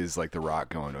see is like The Rock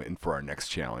going in for our next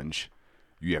challenge.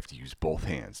 You have to use both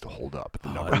hands to hold up the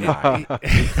number 9.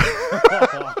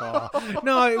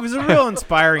 No, it was a real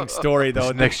inspiring story, though.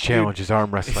 This next challenge is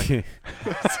arm wrestling.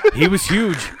 He was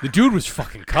huge. The dude was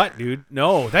fucking cut, dude.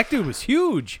 No, that dude was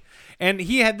huge. And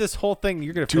he had this whole thing.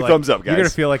 You're gonna feel thumbs up, guys. You're gonna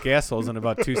feel like assholes in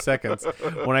about 2 seconds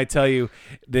when I tell you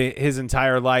his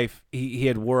entire life he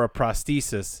had wore a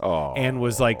prosthesis and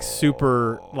was like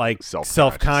super like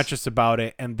self-conscious about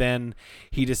it. And then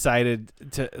he decided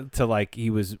to like he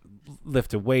was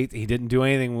lift a weight. He didn't do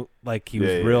anything. Like he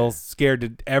was real scared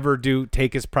to ever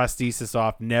take his prosthesis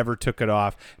off. Never took it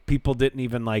off. People didn't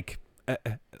even like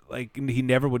he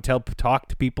never would talk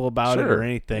to people about it or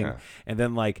anything. Yeah. And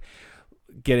then like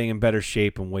getting in better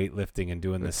shape and weightlifting and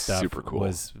doing this stuff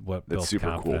was what built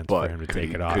confidence for him to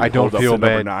take it off. I don't feel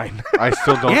bad. I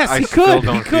still don't. Yes, he still could.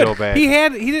 don't feel bad.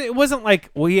 It wasn't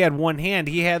like he had one hand.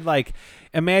 He had like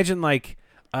imagine like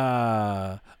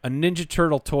a Ninja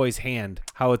Turtle toy's hand,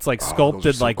 how it's like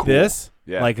sculpted so like cool. This,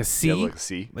 like a C. Yeah, like a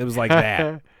C. It was like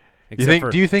that. Do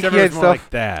you think he had stuff like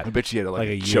that? I bet you had like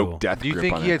a choke death. Do you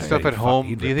think he had stuff at home?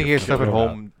 Do you think he had stuff at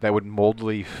home that would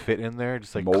moldly fit in there,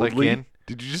 just like click in?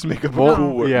 Did you just make a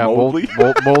cool word? Yeah,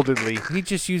 moldedly. He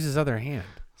just used his other hand.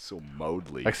 So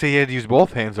moldly. Like say he had to use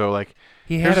both hands though. Like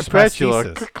he had a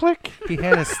spatula. Click. He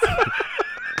had a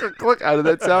click. How did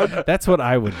that sound? That's what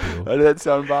I would do. How did that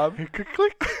sound, Bob?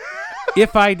 Click.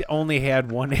 If I'd only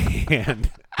had one hand,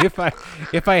 if I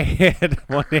had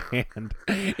one hand,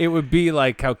 it would be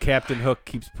like how Captain Hook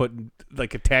keeps putting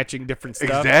like attaching different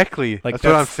stuff. Exactly. Like that's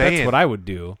what I'm saying. That's what I would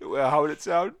do. Well, how would it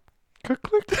sound? Click.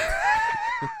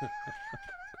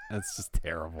 That's just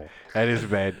terrible. That is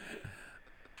bad.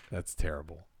 That's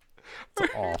terrible.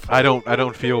 It's awful. I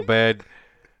don't feel bad.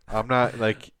 I'm not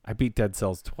like I beat Dead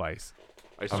Cells twice.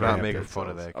 I'm not making fun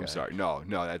of that guy. I'm sorry. No,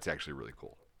 that's actually really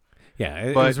cool. Yeah,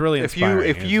 it was really inspiring.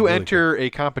 If you enter a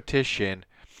competition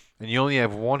and you only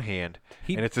have one hand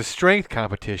and it's a strength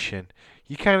competition,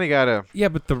 you kind of gotta. Yeah,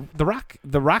 but the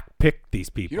Rock picked these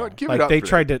people. You know what? Give like it up they for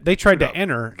tried that. to tried to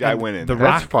enter. Guy went in.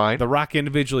 That's fine. The Rock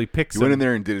individually picks. He went in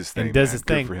there and did his thing. And does his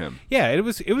thing Good for him. Yeah, it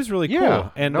was really cool.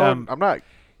 Yeah, and no, I'm not.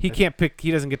 He can't pick.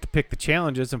 He doesn't get to pick the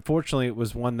challenges. Unfortunately, it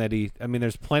was one that he. I mean,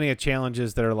 there's plenty of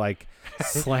challenges that are like.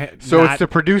 So it's the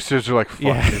producers who are like,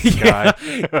 fuck this guy.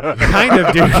 Kind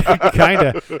of, dude. Kind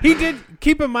of. He did.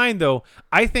 Keep in mind though.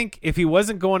 I think if he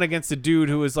wasn't going against a dude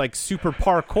who was like super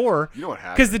parkour, you know what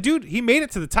happened? Because the dude he made it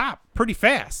to the top pretty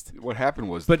fast. What happened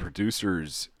was the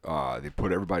producers they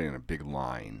put everybody in a big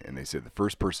line and they said the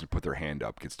first person to put their hand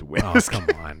up gets to win. Oh come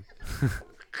on.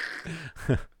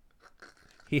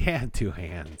 He had 2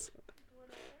 hands.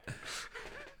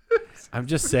 I'm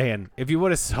just saying, if you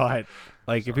would have saw it,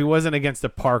 like if he wasn't against a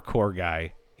parkour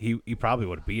guy, he probably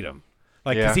would have beat him.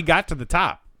 Like, because he got to the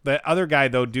top. The other guy,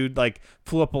 though, dude, like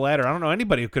flew up a ladder. I don't know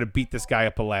anybody who could have beat this guy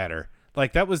up a ladder.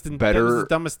 Like that was the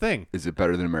dumbest thing. Is it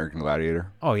better than American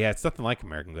Gladiator? Oh yeah, it's nothing like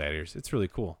American Gladiators. It's really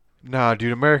cool. Nah,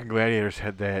 dude, American Gladiators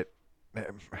had had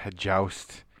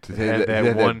Joust.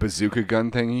 That one bazooka gun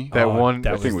thingy.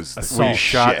 That thing was assault. We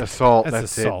shot assault.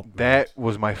 That's assault. It. That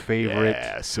was my favorite.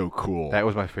 Yeah, so cool. That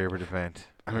was my favorite event.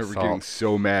 I remember getting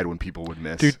so mad when people would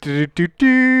miss. I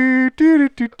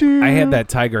had that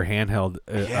Tiger handheld.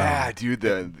 Dude,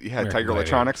 Tiger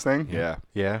Electronics thing. Yeah.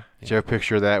 Yeah. Did you have a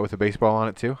picture of that with a baseball on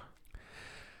it too?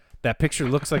 That picture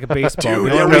looks like a baseball.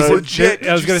 Dude, it was legit.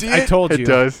 I told you. It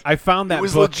does. I found that It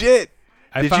was book. legit.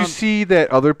 Did you see that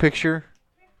other picture?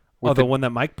 The one that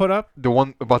Mike put up? The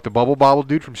one about the Bubble Bobble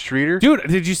dude from Streeter? Dude,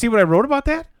 did you see what I wrote about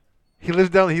that? He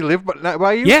lived by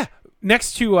you? Yeah.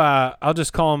 Next to, I'll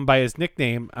just call him by his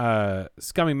nickname,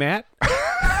 Scummy Matt.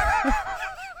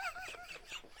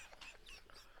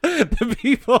 The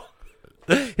people,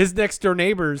 his next door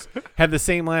neighbors had the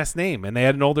same last name, and they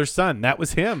had an older son. That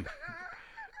was him.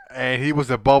 And he was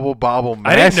a Bubble Bobble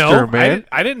master, man.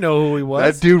 I didn't know who he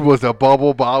was. That dude was a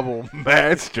Bubble Bobble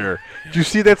master. Did you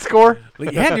see that score?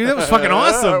 Yeah, dude, that was fucking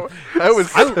awesome. That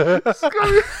was.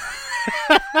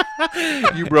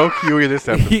 You broke Huey this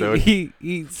episode.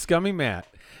 He Scummy Matt.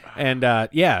 And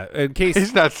in case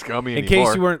he's not scummy in anymore.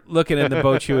 case you weren't looking in the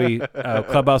Boat Chewy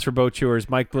Clubhouse for Boat Chewers,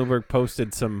 Mike Bloomberg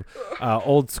posted some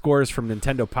old scores from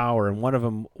Nintendo Power, and one of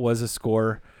them was a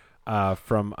score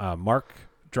from Mark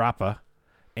Droppa,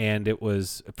 and it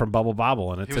was from Bubble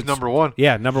Bobble, and He was number one.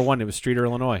 Yeah, number one. It was Streeter,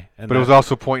 Illinois. And but it was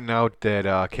also pointing out that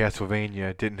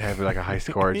Castlevania didn't have like a high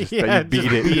score. Just that you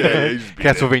beat it.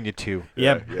 Castlevania 2.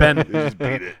 Yeah,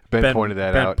 Ben. Ben pointed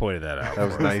that out. Ben pointed that out. That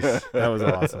was nice. That was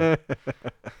awesome.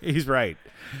 He's right.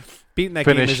 Beating that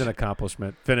Finished. game is an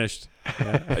accomplishment. Finished.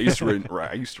 Yeah. I used to write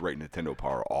Nintendo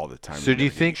Power all the time. So do you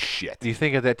think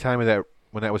at that time of that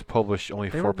when that was published, only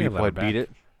 4 people had beat it?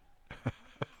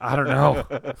 I don't know.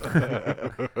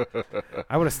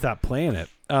 I would have stopped playing it.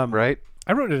 Right?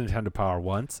 I wrote a Nintendo Power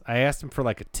once. I asked them for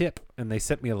like a tip, and they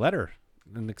sent me a letter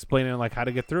and explaining like how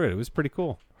to get through it. It was pretty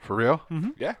cool. For real? Mm-hmm.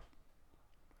 Yeah.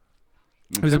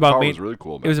 It was about was really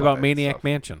cool. It was about Maniac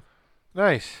Mansion.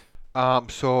 Nice.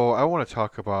 So I want to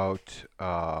talk about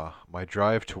my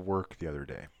drive to work the other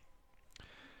day.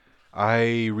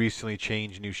 I recently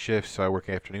changed new shifts, so I work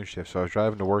afternoon shifts. So I was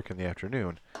driving to work in the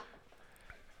afternoon,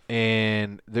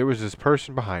 and there was this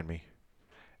person behind me,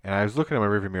 and I was looking at my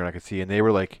rearview mirror, and I could see, and they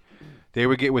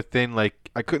would get within, like,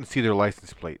 I couldn't see their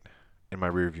license plate in my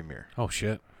rearview mirror. Oh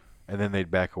shit! And then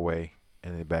they'd back away,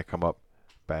 and they'd back up,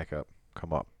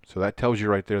 come up. So that tells you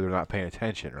right there they're not paying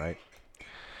attention, right?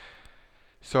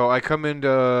 So I come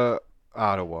into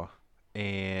Ottawa,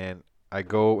 and I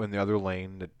go in the other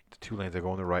lane, the 2 lanes. I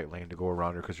go in the right lane to go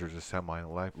around her because there's a semi in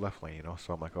the left lane,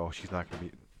 So I'm like, oh,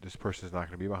 this person's not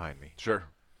going to be behind me. Sure.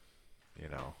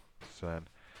 So then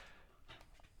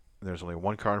there's only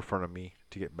one car in front of me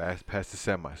to get past the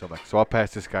semi. So I'm like, so I'll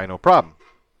pass this guy, no problem.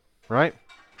 Right?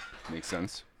 Makes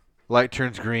sense. Light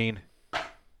turns green.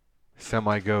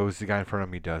 Semi goes. The guy in front of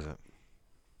me doesn't.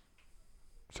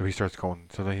 So he starts going.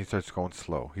 So then he starts going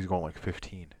slow. He's going like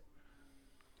 15.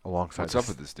 Alongside. What's up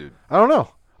with this dude? I don't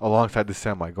know. Alongside the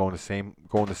semi, going the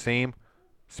same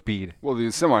speed. Well, the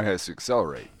semi has to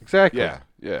accelerate. Exactly. Yeah.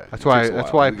 That's why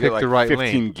I picked the right 15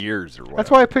 lane. 15 gears or whatever.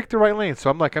 That's why I picked the right lane. So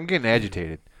I'm getting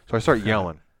agitated. So I start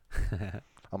yelling.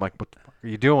 I'm like, what the fuck are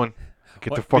you doing?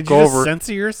 Get the fuck did you over. Just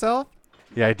censor yourself?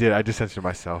 Yeah, I did. I just censored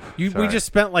myself. We just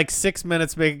spent like 6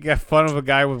 minutes making fun of a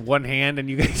guy with one hand, and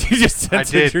you just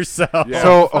censored yourself. Yeah.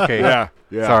 So okay,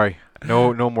 yeah. Sorry,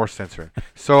 no more censoring.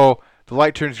 So the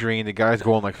light turns green. The guy's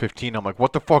going like 15. I'm like,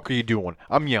 what the fuck are you doing?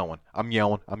 I'm yelling.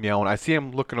 I see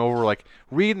him looking over, like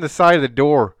reading the side of the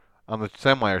door on the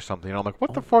semi or something. And I'm like,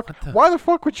 what the fuck? Why the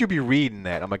fuck would you be reading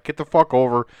that? I'm like, get the fuck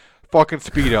over. Fucking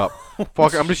speed up.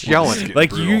 Fuck, I'm just yelling.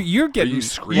 Like you're getting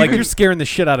like you're scaring the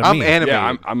shit out of me. me. Animated.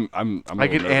 Yeah, I'm I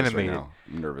get animated. Right now.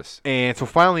 I'm nervous. And so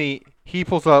finally he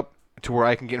pulls up to where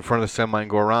I can get in front of the semi and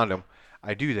go around him.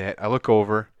 I do that. I look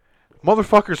over.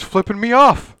 Motherfucker's flipping me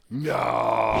off.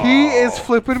 No. He is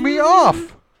flipping me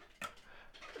off.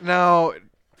 Now,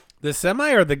 the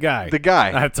semi or the guy? The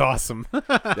guy. That's awesome.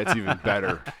 That's even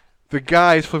better. The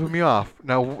guy is flipping me off.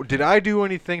 Now, did I do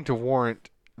anything to warrant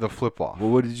the flip off? Well,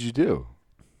 what did you do?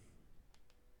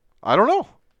 I don't know.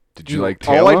 Did you like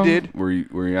tail all him? I did? Were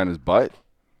you on his butt?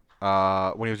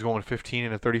 When he was going 15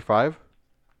 and a 35.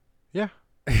 Yeah.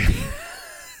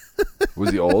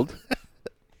 Was he old?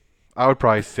 I would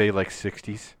probably say like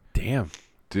 60s. Damn.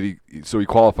 Did he? So he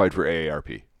qualified for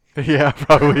AARP. Yeah,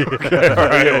 probably. Okay, all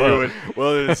right.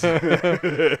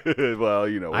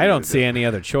 Well, I don't see any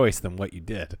other choice than what you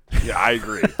did. Yeah, I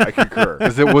agree. I concur.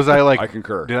 I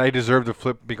concur. Did I deserve the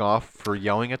flipping off for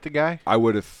yelling at the guy? I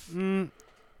would have.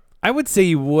 I would say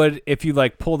you would if you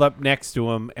like pulled up next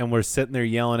to him and were sitting there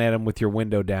yelling at him with your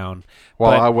window down.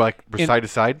 Well, I like side to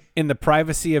side. In the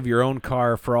privacy of your own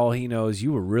car, for all he knows,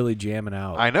 you were really jamming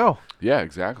out. I know. Yeah,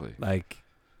 exactly. Like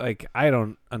I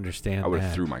don't understand. I would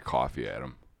have threw my coffee at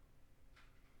him.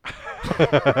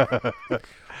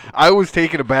 I was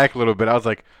taken aback a little bit. I was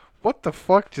like, what the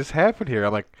fuck just happened here?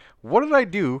 I'm like, what did I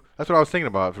do? That's what I was thinking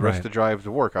about the rest of the drive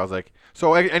to work. I was like,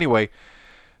 so anyway,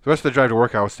 the rest of the drive to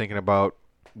work, I was thinking about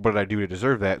what did I do to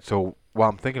deserve that? So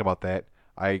while I'm thinking about that,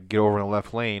 I get over in the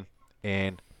left lane,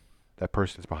 and that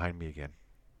person's behind me again.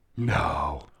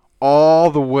 No. All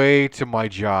the way to my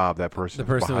job, that person. The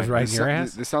person was right in your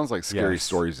ass. This sounds like scary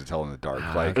stories to tell in the dark.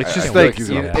 Like it's just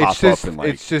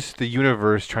it's just the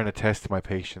universe trying to test my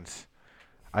patience.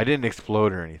 I didn't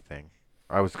explode or anything.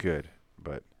 I was good,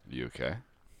 but you okay?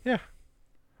 Yeah.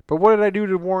 But what did I do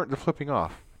to warrant the flipping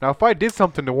off? Now, if I did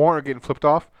something to warrant getting flipped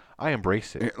off, I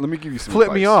embrace it. Let me give you some Flip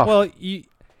advice. me off. Well,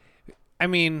 I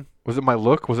mean, was it my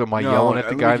look? Was it my yelling at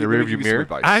the guy in the rearview mirror?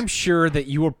 I'm sure that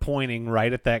you were pointing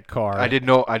right at that car. I did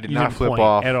not flip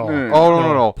off at all.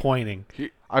 Oh no. Pointing.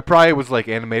 I probably was like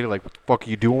animated, like, what the fuck are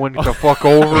you doing? Get the fuck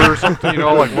over or something,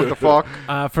 like, what the fuck?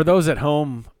 For those at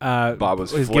home, Bob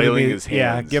was flailing his hands.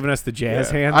 Yeah, giving us the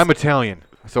jazz hands. I'm Italian,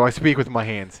 so I speak with my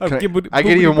hands. I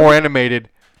get even more animated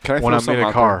when I'm in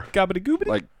a car. Gobbity goobity.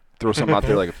 Like throw something out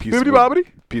there like a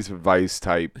piece of advice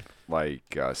type,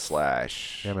 like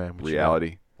slash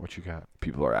reality. What you got?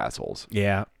 People are assholes.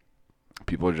 Yeah.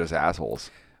 People are just assholes.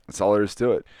 That's all there is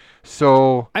to it.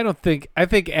 So I think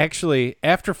actually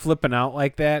after flipping out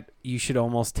like that, you should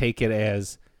almost take it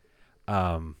as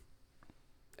kind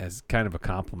of a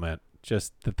compliment.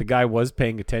 Just that the guy was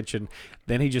paying attention,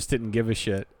 then he just didn't give a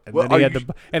shit,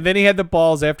 and then he had the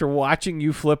balls after watching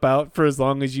you flip out for as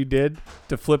long as you did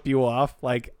to flip you off.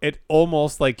 Like it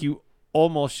almost like you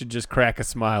almost should just crack a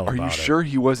smile. Are you sure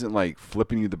he wasn't like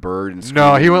flipping you the bird and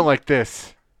no? He went like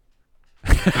this.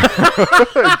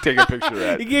 Take a picture of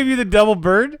that. He gave you the double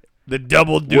bird, the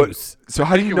double deuce. What? So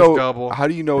how do you know? How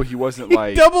do you know he wasn't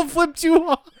like double flipped you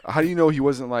off? How do you know he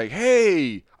wasn't like,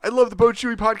 hey, I love the Bo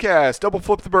Chewy podcast. Double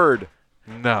flip the bird.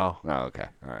 No. Oh, okay.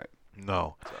 All right.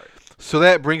 No. Sorry. So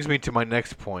that brings me to my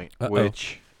next point,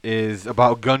 which is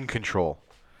about gun control.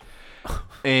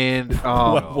 And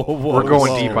we're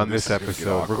going deep on this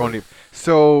episode. We're going deep.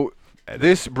 So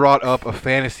this brought up a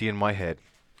fantasy in my head.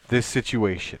 This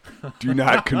situation. Do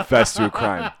not confess to a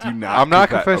crime. I'm not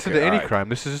confessing to any crime.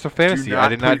 This is just a fantasy. I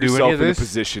did not do any of this. In a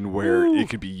position where it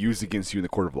could be used against you in the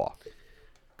court of law.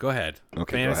 Go ahead.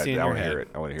 Okay, fantasy go ahead. in your head.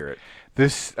 I want to hear it.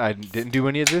 This I didn't do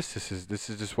any of this. This is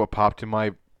just what popped in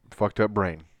my fucked up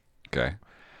brain. Okay.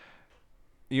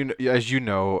 As you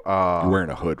know, you're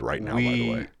wearing a hood right now. By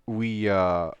the way,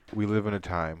 we live in a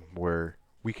time where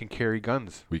we can carry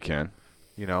guns. We can.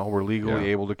 You know, we're legally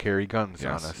able to carry guns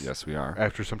on us. Yes, we are.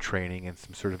 After some training and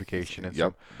some certification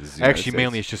and actually,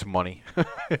 mainly it's just money.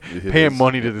 Paying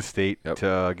money to the state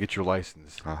to get your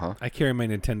license. Uh-huh. I carry my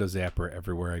Nintendo Zapper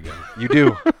everywhere I go. You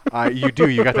do. You do.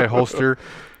 You got that holster.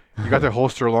 You got that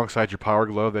holster alongside your power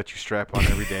glove that you strap on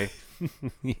every day.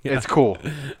 Yeah. It's cool.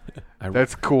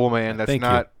 That's cool, man. That's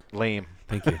not lame.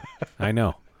 Thank you. I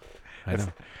know.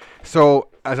 So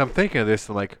as I'm thinking of this,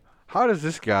 I'm like, how does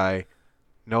this guy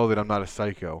know that I'm not a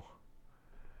psycho?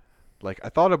 Like, I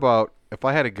thought about if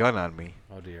I had a gun on me.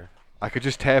 Oh dear. I could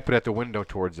just tap it at the window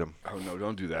towards him. Oh no,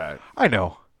 don't do that. I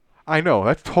know.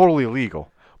 That's totally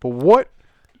illegal. But what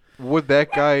would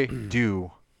that guy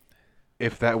do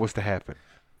if that was to happen?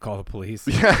 Call the police.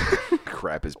 Yeah.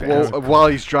 Crap his pants. Well, while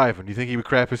he's driving, do you think he would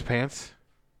crap his pants?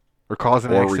 Or cause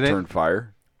an accident? Or return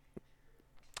fire?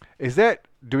 Is that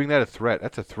doing that a threat?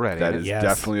 That's a threat. That is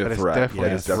definitely a threat.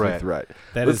 That is definitely a threat.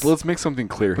 Let's make something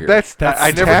clear here.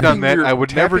 I never done that. I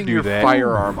would never do that.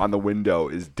 Firearm on the window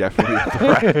is definitely a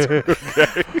threat.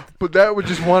 Okay? But that would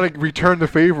just want to return the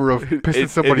favor of pissing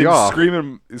somebody off.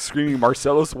 Screaming,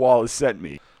 Marcellus Wallace sent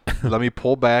me. Let me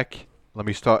pull back. Let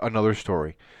me start another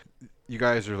story. You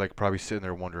guys are like probably sitting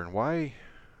there wondering why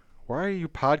are you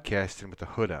podcasting with the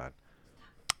hood on?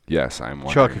 Yes, I'm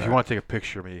wondering. Chuck, if you want to take a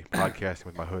picture of me podcasting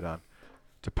with my hood on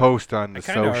to post on the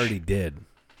social. I kind of already did.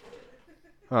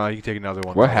 You can take another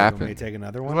one. What happened? Let me take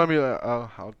another one. Let me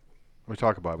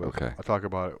talk about it. Okay. I'll talk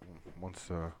about it once.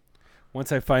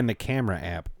 Once I find the camera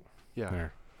app. Yeah.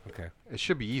 There. Okay. It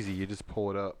should be easy. You just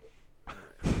pull it up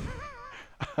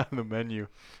on the menu.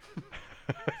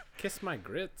 Kiss my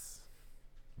grits.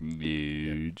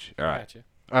 Huge. All right. Gotcha.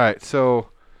 All right.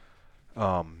 So, the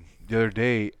other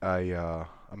day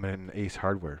I'm in Ace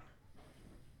Hardware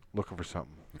looking for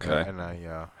something. Okay. And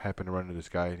I happened to run into this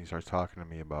guy, and he starts talking to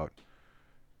me about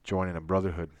joining a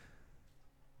brotherhood.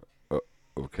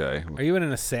 Okay. Are you in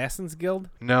an assassin's guild?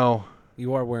 No.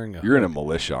 You are wearing a. You're in a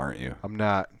militia, aren't you? I'm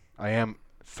not. I am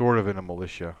sort of in a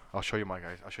militia. I'll show you my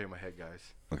guys. I'll show you my head,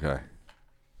 guys. Okay.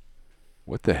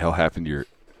 What the hell happened to your?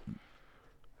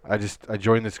 I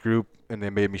joined this group, and they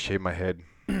made me shave my head.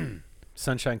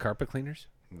 Sunshine Carpet Cleaners?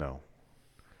 No.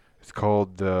 It's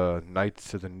called the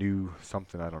Knights of the New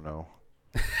something. I don't know.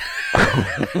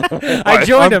 I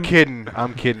joined him.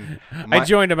 I'm kidding. I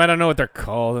joined them. I don't know what they're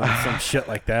called. Some shit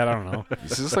like that. I don't know.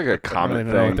 This is like a common I don't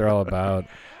thing. know what they're all about.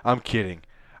 I'm kidding.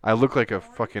 I look like a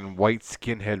fucking white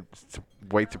skinhead,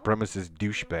 white supremacist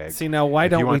douchebag. See, now why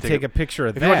don't we take a picture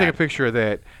of that? If you want to take a picture of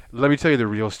that, let me tell you the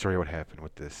real story of what happened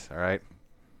with this, all right?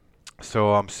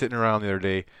 So I'm sitting around the other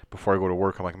day before I go to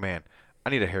work. I'm like, man, I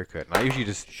need a haircut. And I usually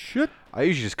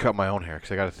just cut my own hair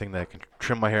because I got a thing that I can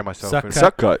trim my hair myself.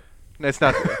 Suck cut. That's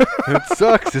not. It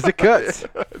sucks. Is it cuts?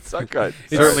 Suck cut.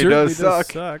 It certainly does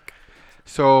suck.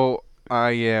 So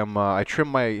I trim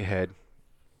my head.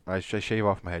 I shave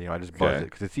off my head. I just buzz it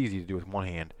because it's easy to do with one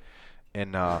hand.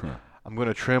 And I'm going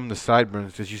to trim the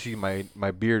sideburns because you see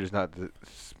my beard is not the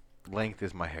length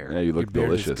as my hair. Yeah, you look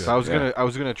delicious. So I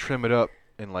was gonna trim it up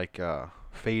and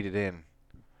fade it in.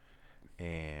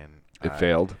 And it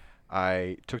failed.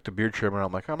 I took the beard trimmer.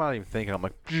 I'm like, I'm not even thinking. I'm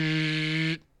like,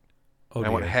 Oh, and I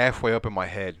went halfway up in my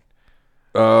head.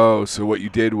 Oh, so what you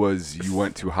did was you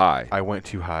went too high. I went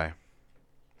too high.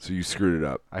 So you screwed it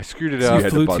up. I screwed it So up. you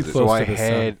had to buzz it. So I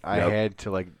had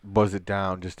to like buzz it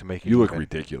down just to make it. You look even.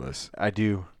 ridiculous. I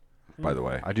do. By the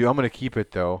way, I do. I'm gonna keep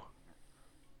it though.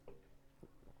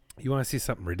 You want to see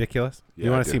something ridiculous? Yeah,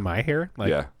 you I want to do. see my hair?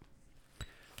 yeah.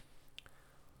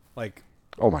 Like.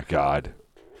 Oh my God,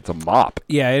 it's a mop.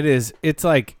 Yeah, it is. It's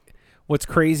like, what's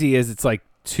crazy is it's like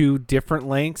two different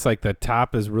lengths. Like the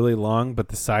top is really long, but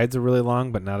the sides are really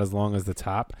long, but not as long as the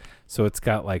top. So it's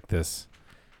got like this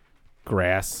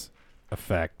grass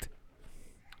effect.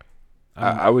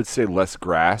 I would say less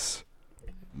grass,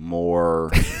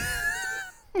 more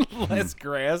Less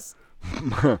grass.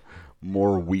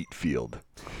 more wheat field.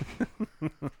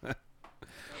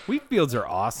 Wheat fields are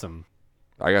awesome.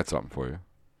 I got something for you.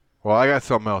 Well, I got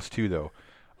something else too though.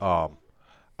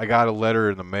 I got a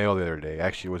letter in the mail the other day.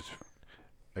 Actually,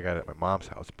 I got it at my mom's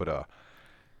house, but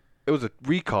it was a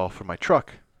recall for my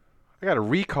truck. I got a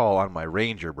recall on my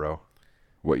Ranger, bro.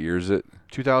 What year is it?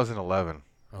 2011.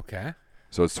 Okay.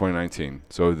 So it's 2019.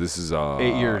 So this is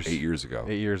 8 years. 8 years ago.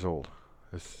 8 years old.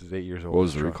 This is 8 years old. What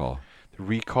was the truck. recall? The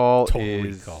recall Total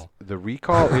is recall. The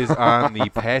recall is on the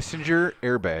passenger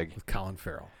airbag. With Colin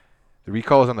Farrell. The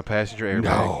recall is on the passenger airbag.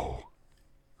 No.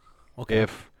 Okay.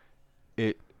 If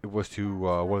it was to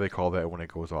what do they call that when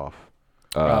it goes off?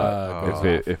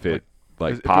 If it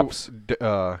like If pops,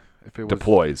 if it was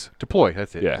deploys. Deploy.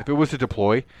 That's it. Yeah. If it was to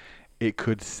deploy, it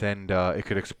could send. It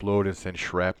could explode and send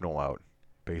shrapnel out,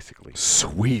 basically,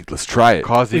 Sweet. Let's try it.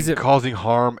 causing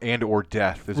harm and or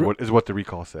death is what the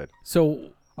recall said. So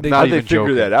I'm How not did they even figure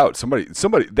joking. that out?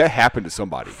 Somebody that happened to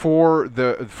somebody. For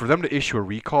them to issue a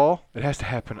recall, it has to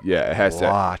happen. Yeah, it has a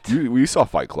lot. to. We saw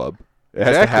Fight Club. It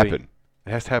has to Exactly. happen. It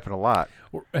has to happen a lot.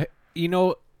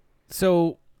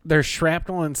 so there's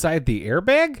shrapnel inside the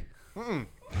airbag?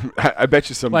 I bet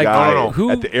you some Like, guy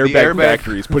who- at the the airbag airbag-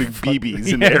 factory is putting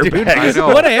BBs in the Yeah, dude. airbag. I know.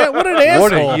 What an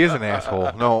asshole. He is an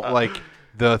asshole. No, like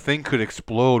the thing could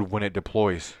explode when it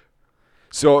deploys.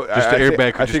 So Just the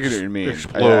airbag could I think just what you mean.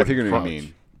 explode I think what you from-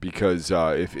 mean because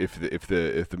if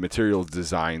the material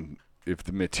design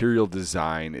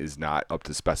is not up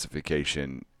to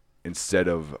specification, instead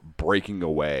of breaking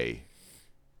away,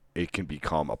 it can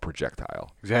become a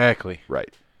projectile. Exactly.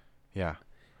 Right. Yeah.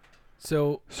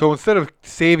 So So instead of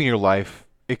saving your life,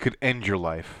 it could end your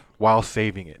life while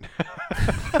saving it.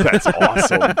 That's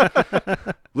awesome.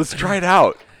 Let's try it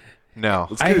out. No,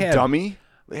 Let's get I a had- dummy.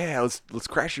 Yeah, let's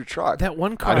crash your truck. that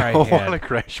one car I I don't had, want to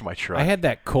crash my truck. I had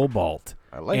that Cobalt.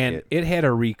 I like and it. it had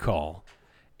a recall.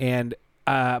 And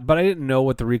but I didn't know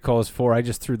what the recall was for. I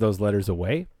just threw those letters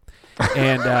away.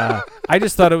 And I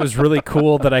just thought it was really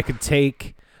cool that I could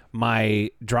take my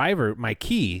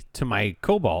key to my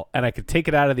Cobalt, and I could take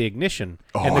it out of the ignition,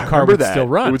 and the I car remember would that. still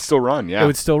run. It would still run. Yeah. It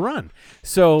would still run.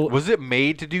 So Was it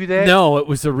made to do that? no, it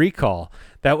was a recall.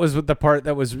 That was what the part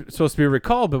that was supposed to be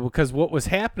recalled, but because what was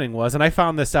happening was, and I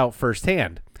found this out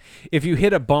firsthand, if you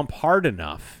hit a bump hard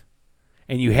enough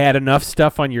and you had enough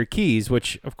stuff on your keys,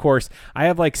 which, of course, I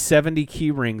have like 70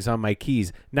 key rings on my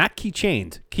keys, not key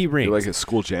chains, key rings. You're like a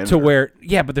school janitor. To where,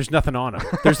 yeah, but there's nothing on them.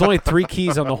 There's only 3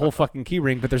 keys on the whole fucking key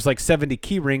ring, but there's like 70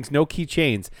 key rings, no key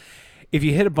chains. If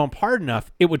you hit a bump hard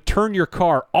enough, it would turn your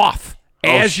car off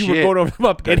as you were shit. going over the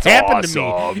bump. That's it happened to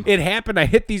awesome. me. It happened. I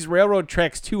hit these railroad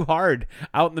tracks too hard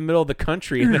out in the middle of the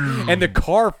country, and the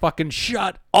car fucking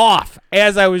shut off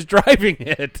as I was driving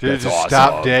it. Did it That's just awesome.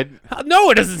 stop dead? No,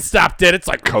 it doesn't stop dead. It's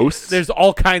like Coasts? There's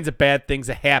all kinds of bad things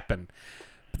that happen.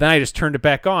 But then I just turned it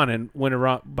back on and went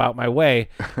around about my way.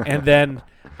 And then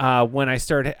when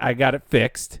I got it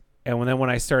fixed, and when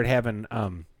I started having,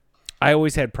 I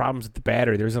always had problems with the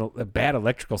battery. There was a bad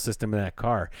electrical system in that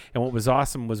car. And what was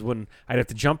awesome was when I'd have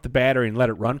to jump the battery and let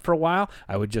it run for a while,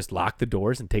 I would just lock the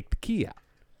doors and take the key out.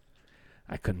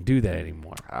 I couldn't do that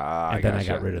anymore. And then I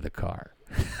got rid of the car.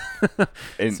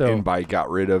 And by got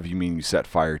rid of, you mean you set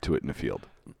fire to it in the field?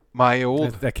 My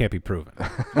old That can't be proven.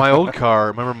 my old car.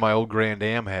 Remember, my old Grand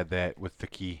Am had that with the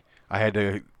key. I had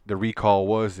to. The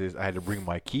recall is I had to bring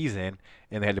my keys in,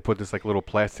 and they had to put this like little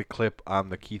plastic clip on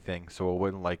the key thing, so it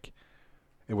wouldn't like.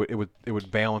 It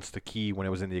would balance the key when it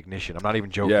was in the ignition. I'm not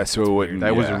even joking. Yeah, so it wouldn't.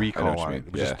 That was yeah, a I know recall what you on mean. it.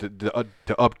 It was Yeah. just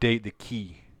to update the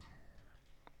key.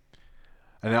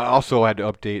 And I also had to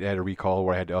update. I had a recall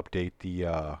where I had to update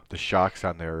the shocks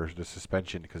on there, the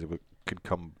suspension, because could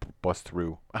come bust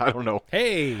through. I don't know.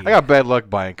 Hey. I got bad luck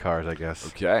buying cars, I guess.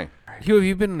 Okay. Hugh, have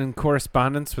you been in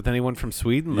correspondence with anyone from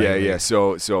Sweden Yeah, lately? yeah.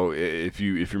 So if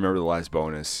you remember the last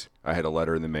bonus, I had a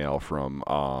letter in the mail from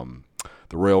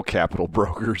the Royal Capital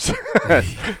Brokers.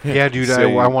 Yeah, dude,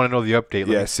 Saying- I want to know the update.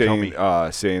 Yeah, Tell me.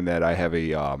 saying that I have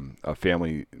a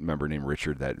family member named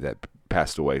Richard that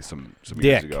passed away some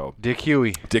years ago.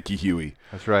 Dickie Huey.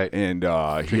 That's right. And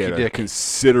he had a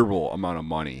considerable amount of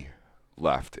money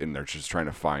left, and they're just trying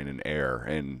to find an heir.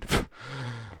 And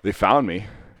they found me,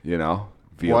 via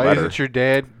Why letter. isn't your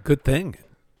dad Good thing.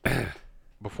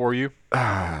 before you?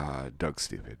 Doug's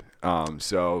stupid.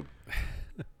 So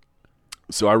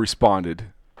I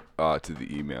responded to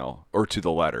the email, or to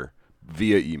the letter,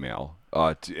 via email.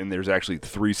 And there's actually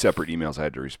 3 separate emails I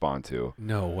had to respond to.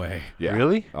 No way. Yeah.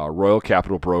 Really? Royal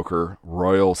Capital Broker,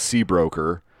 Royal C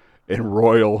Broker, and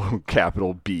Royal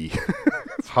Capital B.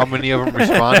 How many of them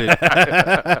responded?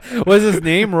 Was his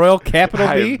name Royal Capital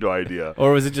B? I have no idea.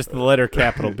 Or was it just the letter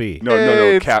capital B? No.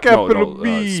 It's capital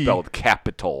B. Spelled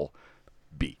capital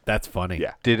B. That's funny.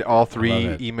 Yeah. Did all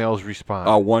 3 emails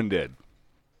respond? One did.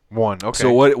 One. Okay.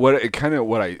 So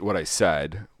what I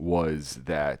said was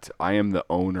that I am the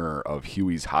owner of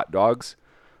Huey's Hot Dogs.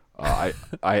 I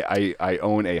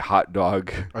own a hot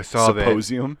dog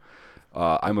symposium.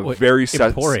 I'm a very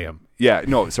Emporium. Yeah,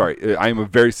 no, sorry. I am a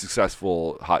very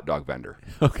successful hot dog vendor.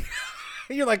 Okay.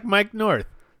 You're like Mike North.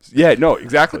 Yeah, no,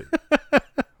 exactly.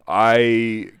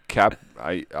 My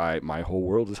whole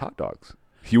world is hot dogs.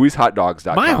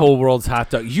 Huey'sHotDogs.com. My whole world's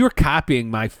hot dog. You're copying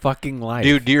my fucking life.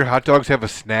 Dude, do your hot dogs have a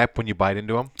snap when you bite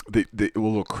into them? They a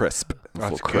little crisp.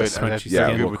 That's little good. crisp. Crunchy Yeah, a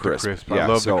skin. little crisp. I Yeah,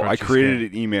 love so the I crunchy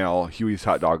created an email,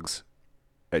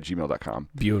 Huey'sHotDogs@gmail.com.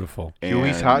 Beautiful.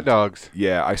 Huey's Hot Dogs.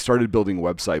 Yeah, I started building a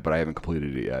website, but I haven't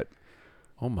completed it yet.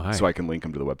 Oh, my. So I can link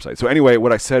them to the website. So anyway,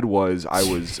 what I said was I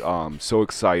was so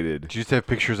excited. Did you just have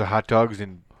pictures of hot dogs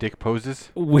in dick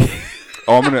poses?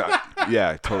 I'm going to,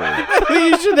 yeah, totally.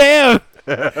 You should have.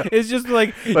 It's just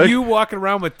like you walking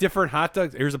around with different hot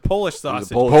dogs. Here's a Polish sausage.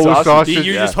 Polish sausage.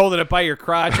 You're just holding it by your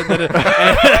crotch, and then, and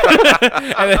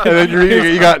then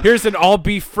you got here's an all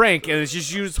beef Frank, and it's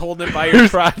just you just holding it by your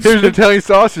crotch. Here's an Italian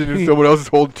sausage, and someone else is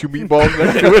holding 2 meatballs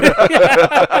next to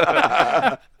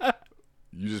it.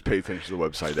 You just pay attention to the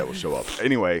website, that will show up.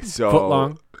 Anyway, so Foot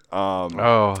long.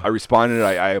 I responded.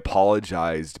 I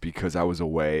apologized because I was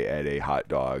away at a hot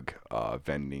dog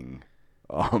vending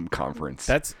conference.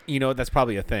 That's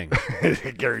probably a thing.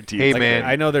 Guaranteed. Hey, man.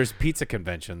 I know there's pizza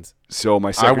conventions. So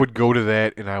I would go to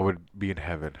that, and I would be in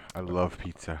heaven. I love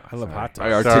pizza. I love hot dogs.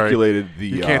 I articulated the.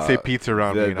 You can't say pizza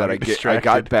around me. I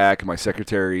got back. My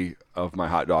secretary of my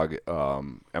hot dog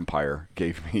empire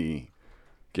gave me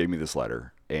this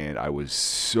letter, and I was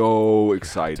so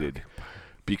excited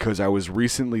because I was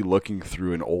recently looking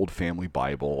through an old family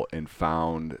Bible and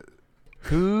found.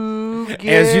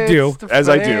 As you do. As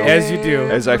I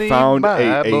found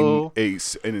an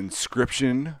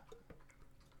inscription,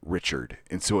 Richard,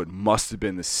 and so it must have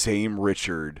been the same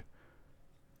Richard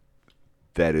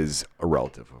that is a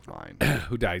relative of mine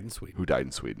who died in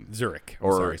Sweden. Zurich.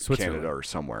 Or Switzerland. Canada or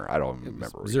somewhere. I don't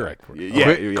remember. Zurich.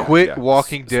 Quit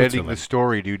walking deading the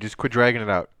story, dude. Just quit dragging it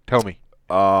out. Tell me.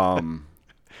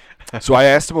 So I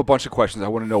asked him a bunch of questions. I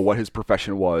want to know what his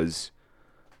profession was.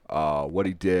 What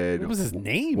he did. What was his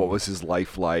name? What was his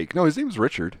life like? No, his name was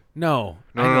Richard. No.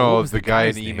 The guy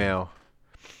in the email.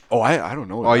 Oh, I don't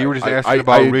know. Oh, you were just asking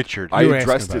about Richard. I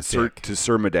addressed it to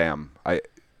Sir Madame.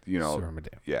 Sir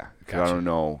Madame. Yeah, because I don't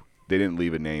know. They didn't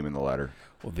leave a name in the letter.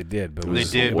 Well, they did, but it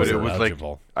was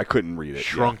illegible. like I couldn't read it.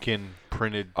 Shrunken,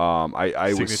 printed.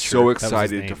 I was so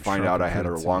excited to find out I had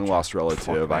a long lost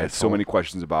relative. I had so many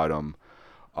questions about him.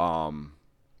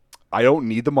 I don't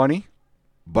need the money,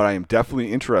 but I am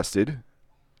definitely interested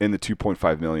in the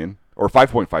 $2.5 million or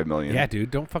 $5.5 million. Yeah,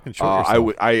 dude, don't fucking short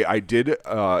yourself. I did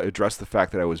address the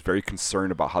fact that I was very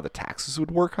concerned about how the taxes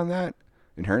would work on that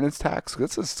inheritance tax.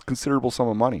 That's a considerable sum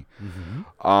of money.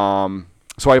 Mm-hmm.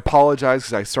 So I apologize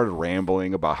because I started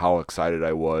rambling about how excited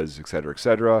I was, et cetera, et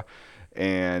cetera.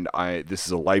 And this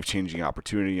is a life-changing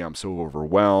opportunity. I'm so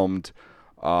overwhelmed.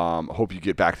 Hope you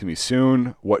get back to me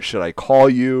soon. What should I call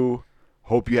you?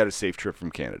 Hope you had a safe trip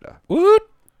from Canada. What?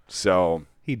 So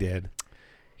he did.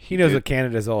 He knows what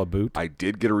Canada's all about. I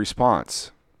did get a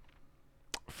response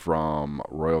from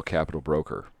Royal Capital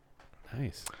Broker.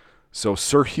 Nice. So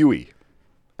Sir Huey.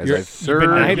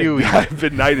 Sir Huey. I've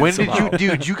been knighted. When somehow. did you,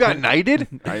 dude? You got knighted?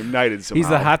 I'm knighted somehow. He's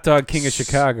the hot dog king of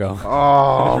Chicago.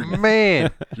 Oh man,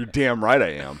 you're damn right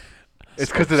I am. It's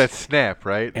because of that snap,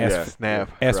 right? Snap.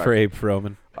 Ask for Abe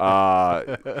Froman.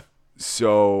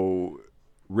 So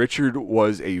Richard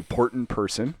was a important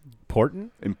person.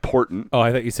 Important. Oh,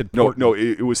 I thought you said portent. No,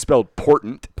 it was spelled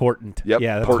portent. Portent. Yep.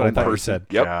 Yeah, that's portent what I thought person. you said.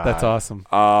 Yep. God. That's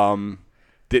awesome.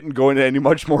 Didn't go into any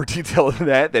much more detail than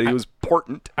that he was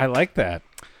portent. I like that.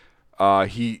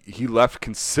 He left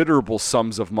considerable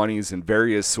sums of monies in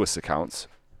various Swiss accounts.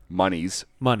 Monies.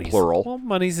 Plural. Well,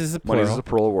 monies is a plural. Monies is a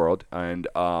plural word. And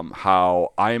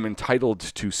how I am entitled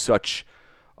to such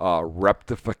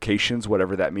rectifications,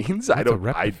 whatever that means. I don't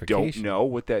know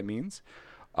what that means.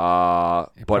 But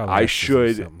I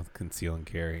should something with conceal and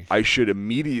carry. I should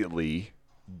immediately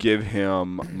give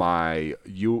him my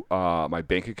my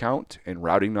bank account and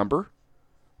routing number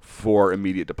for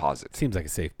immediate deposit. Seems like a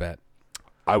safe bet.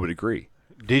 I would agree.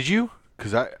 Did you?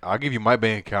 Because I'll give you my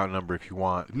bank account number if you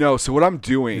want. No, so what I'm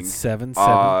doing... It's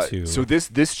 772. So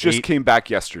this just came back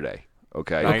yesterday,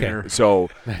 okay? Okay. So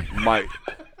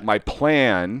my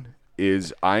plan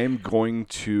is I am going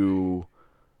to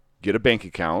get a bank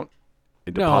account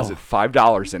and deposit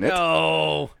 $5 in it.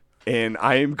 No. And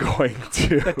I am going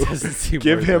to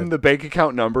give him the bank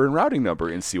account number and routing number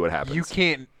and see what happens. You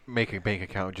can't make a bank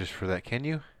account just for that, can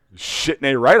you? Shit,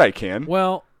 nay, right, I can.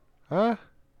 Well... Huh?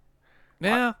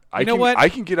 Yeah, I know what? I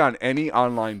can get on any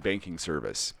online banking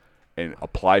service and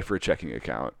apply for a checking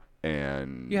account,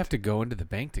 and You have to go into the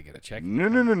bank to get a check.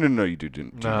 no, you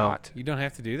do not. You don't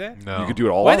have to do that? No. You could do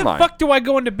it all Why online. the fuck do I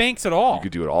go into banks at all? You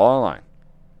could do it all online.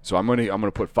 So I'm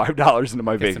gonna put $5 into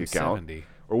my Guess bank I'm account 70.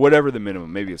 or whatever the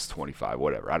minimum. Maybe it's 25,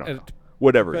 whatever. I don't know.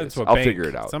 Whatever it Depends is, what I'll bank. figure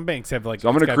it out. Some banks have like. So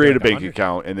I'm it's gonna gotta be create a like bank 100.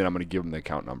 account and then I'm gonna give them the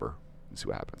account number and see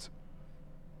what happens.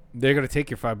 They're gonna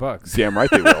take your $5. Damn right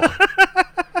they will.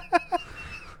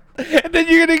 And then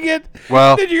you're gonna get.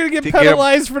 Well, then you're gonna get to get 'em-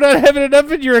 penalized for not having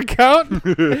enough in your account.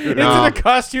 It's No. gonna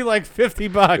cost you like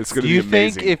 $50. It's gonna Do be you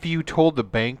amazing. think if you told the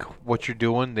bank what you're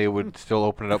doing, they would still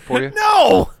open it up for you?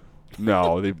 No.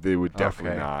 No, they would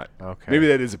definitely Okay. not. Okay. Maybe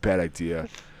that is a bad idea.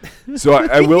 So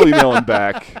I will email him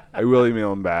back. I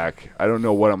don't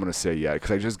know what I'm going to say yet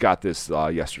because I just got this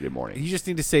yesterday morning. You just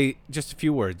need to say just a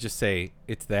few words. Just say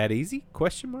it's that easy?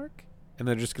 Question mark. And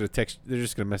they're just gonna text. They're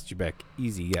just gonna message you back.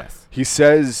 Easy, yes. He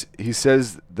says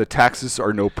the taxes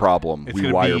are no problem. It's We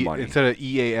gonna wire be, money. Instead of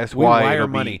EASY, We wire it'll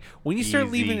be money. When you start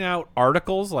easy. leaving out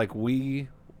articles like we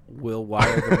will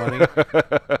wire the money,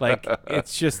 like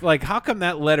it's just like how come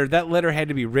that letter had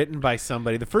to be written by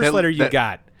somebody? The first letter you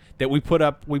got that we put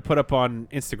up on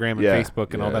Instagram and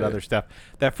Facebook and all that other stuff.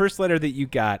 That first letter that you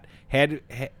got had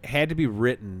to be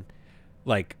written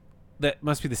like. That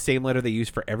must be the same letter they use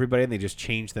for everybody, and they just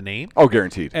changed the name. Oh,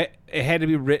 guaranteed. It had to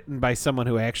be written by someone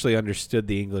who actually understood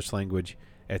the English language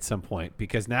at some point,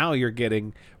 because now you're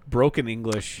getting broken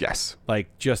English. Yes.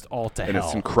 Like just all to And hell.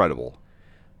 it's incredible.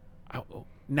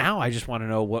 Now I just want to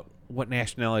know what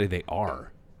nationality they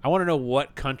are. I want to know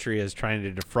what country is trying to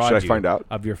defraud Should I you find out?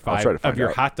 of your I'll try to find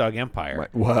out. hot dog empire.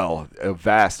 A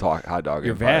vast hot dog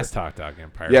Your empire. vast hot dog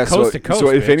empire. Yeah, coast to coast.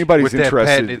 so if bitch. anybody's with that interested,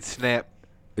 patented snap.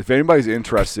 if anybody's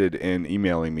interested in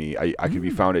emailing me, I can be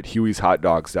found at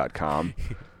hueyshotdogs.com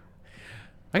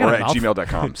I got or a at mouth-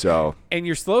 gmail.com. So And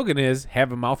your slogan is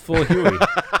 "Have a mouthful of Huey."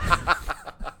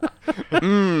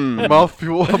 A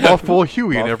mouthful of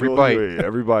Huey in every bite.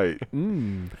 Every bite.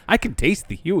 I can taste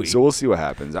the Huey. So we'll see what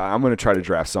happens. I'm going to try to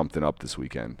draft something up this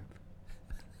weekend.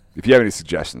 If you have any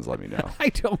suggestions, let me know. I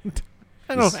don't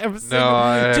have a single. No,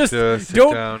 I have just to sit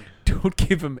don't down. don't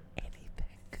give him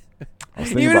I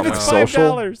was anything. thinking Even about if my it's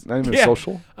social. $5. Not even Yeah.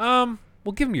 social.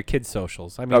 We'll give them your kids'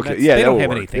 socials. I mean, Okay, that's- yeah, they don't that'll have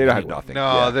work. anything. They don't have anyway. nothing.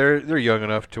 No, Yeah. they're young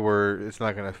enough to where it's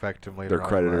not going to affect them later. Their on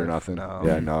credit in or life. nothing. No.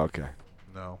 Yeah, no, okay.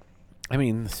 No. I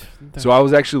mean, So I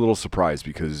was actually a little surprised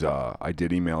because I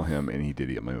did email him and he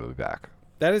did email me back.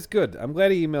 that is good. I'm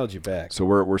glad he emailed you back. So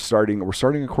we're starting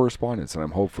a correspondence, and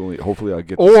I'm hopefully I'll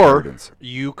get. Or this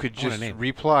you could I want a just name.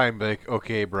 reply and be like,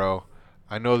 "Okay, bro,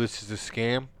 I know this is a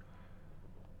scam.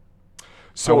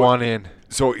 so I want in."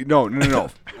 So no.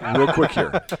 Real quick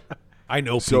here. I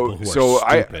know So people who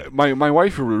are stupid. my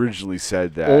wife originally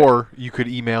said that. Or you could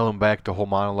email him back the whole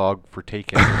monologue for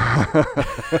taking. I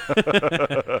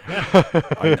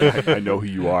know who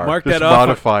you are. Mark Just that off.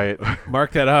 modify it.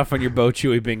 Mark that off on your Bo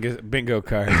Chewy bingo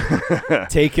card.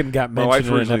 Taken got My wife mentioned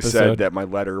in an originally said episode. that my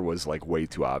letter was like way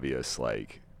too obvious.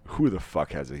 Like, who the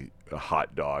fuck has a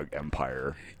hot dog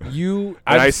empire? You,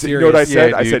 And I'm you serious. know what I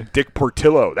said? Yeah, I dude. said Dick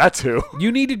Portillo. That's who.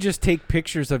 You need to just take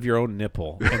pictures of your own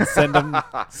nipple and send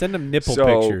them nipple So-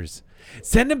 pictures.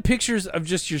 Send them pictures of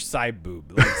just your side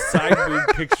boob, like side boob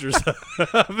pictures.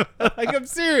 Like I'm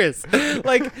serious.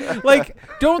 Like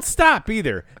don't stop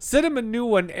either. Send them a new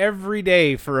one every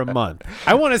day for a month.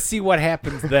 I want to see what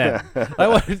happens then.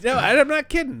 I'm not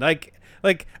kidding. Like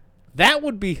that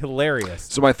would be hilarious.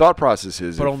 So my thought process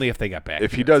is, But only if they got back.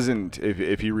 if he doesn't,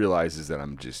 if he realizes that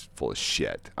I'm just full of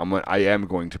shit, I am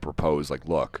going to propose. Like,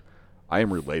 look, I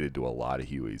am related to a lot of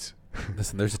Hueys.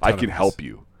 Listen, there's a I ton can of us. help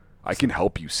you. I can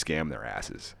help you scam their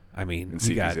asses. I mean, and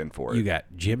see you if got he's in for you it. got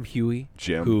Jim Huey,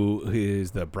 Jim. who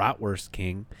is the bratwurst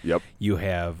king. Yep. You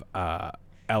have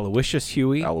Aloysius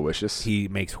Huey. Aloysius. He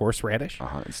makes horseradish.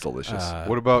 It's delicious.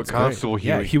 What about Constable Huey?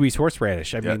 Yeah, Huey's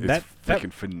horseradish. I mean, it's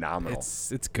freaking phenomenal.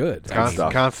 It's good.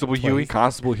 Constable Huey.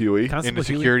 Constable Huey. In the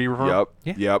security room.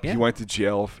 Yep. Yeah. He went to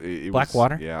jail.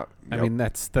 Blackwater. Yeah. I mean,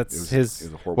 that's his.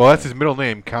 Well, that's his middle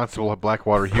name, Constable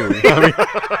Blackwater Huey.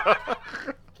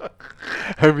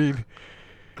 I mean,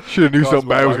 should have knew something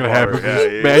bad was going to happen.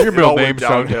 Yeah, man, your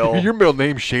middle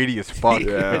name's shady as fuck.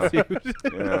 Yeah.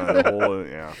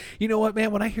 You know what, man?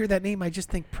 When I hear that name, I just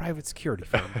think private security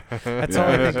firm. That's all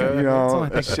I think of. You know,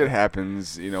 that shit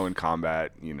happens, in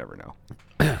combat. You never know.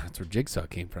 That's where Jigsaw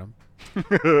came from.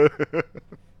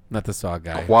 Not the Saw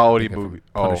guy. Quality movie.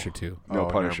 Punisher 2. No,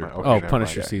 Punisher. Okay,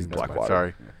 Punisher season. Blackwater.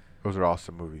 Sorry. Those are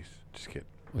awesome movies. Just kidding.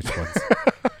 Which ones?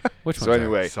 Which ones? So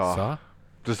anyway, Saw.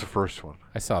 Just the first one.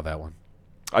 I saw that one.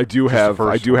 I do have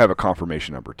a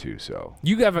confirmation number too. So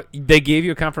they gave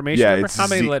you a confirmation number? It's how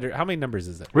many numbers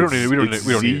is it? We don't need to know.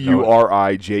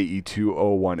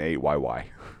 ZURIJE2018YY.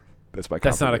 That's my.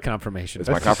 That's not a confirmation. That's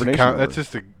my confirmation. That's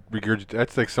just a regurgitate.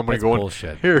 That's like somebody that's going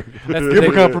bullshit. Here. Give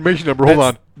a confirmation number. Hold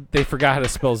on. They forgot how to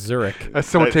spell Zurich. That's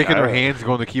someone taking their hands,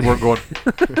 going to the keyboard, going.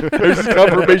 There's his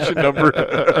confirmation number.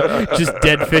 Just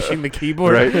dead fishing the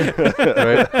keyboard. Right.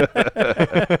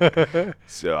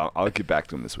 So I'll get back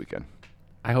to him this weekend.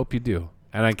 I hope you do,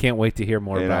 and I can't wait to hear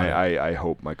more about it. I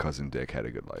hope my cousin Dick had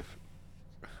a good life.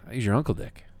 He's your Uncle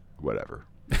Dick. Whatever.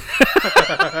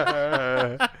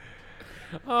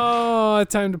 Oh,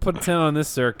 time to put a 10 on this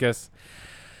circus.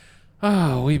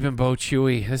 Oh, we've been Bo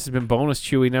Chuey. This has been bonus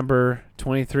Chuey number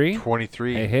 23.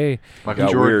 23. Hey. Michael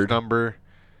Jordan's number.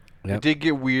 Yep. It did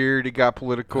get weird. It got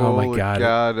political. Oh, my God. It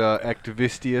got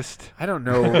activistiest. I don't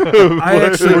know. I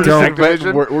actually don't.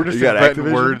 We're just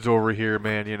inventing words over here,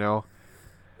 man,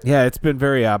 Yeah, it's been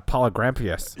very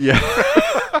polygrampious. Yeah.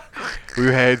 We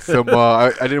had some,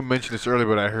 I didn't mention this earlier,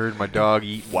 but I heard my dog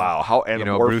eat. Wow, how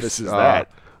anamorphous is that?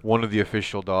 One of the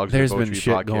official dogs. There's been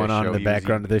shit going on in the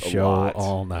background of this show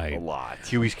all night. A lot.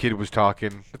 Huey's kid was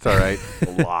talking. It's all right.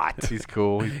 A lot. He's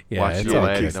cool. Yeah, it's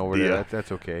Aladdin over there.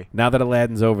 That's okay. Now that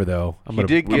Aladdin's over, though, I'm going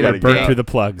to burn through the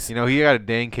plugs. He got a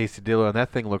dang quesadilla, and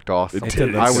that thing looked awesome. It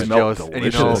did. I was jealous.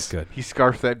 Delicious. And he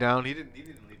scarfed that down. He didn't leave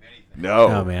anything.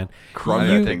 No, man. Crumb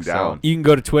that thing down. You can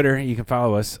go to Twitter. You can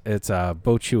follow us. It's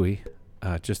Bo Chuey.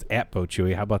 Just at Bo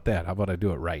Chuey. How about that? How about I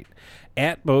do it right?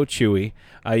 At Bo Chuey.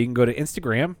 You can go to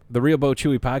Instagram, The Real Bo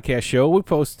Chuey Podcast Show. We'll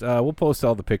post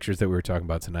all the pictures that we were talking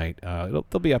about tonight. They'll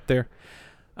be up there.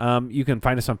 You can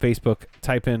find us on Facebook.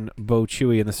 Type in Bo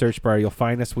Chuey in the search bar. You'll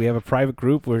find us. We have a private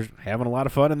group. We're having a lot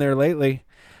of fun in there lately.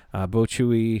 Bo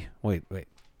Chuey. Wait.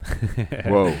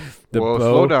 Whoa.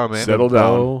 Slow down, man. Settle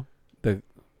down.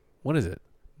 What is it?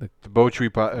 The Bo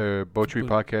Chuey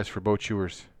Podcast for Bo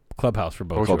Chewers. Clubhouse for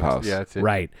Bo Clubhouse. Yeah, that's it.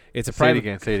 Right. It's a Say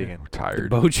private. it again. We're tired. The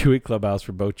Bo Chuey Clubhouse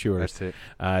for Bo Chewers. That's it.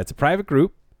 It's a private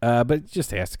group, but it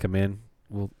just has to come in.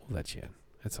 We'll let you in.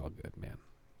 It's all good, man.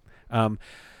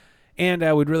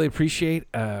 And we'd really appreciate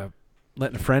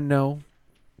letting a friend know.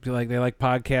 Be like they like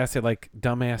podcasts. They like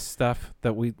dumbass stuff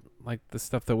that we like. The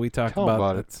stuff that we talk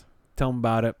about. Tell them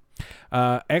about it.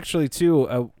 Actually,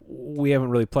 too, we haven't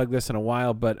really plugged this in a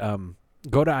while, but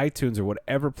go to iTunes or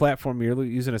whatever platform you're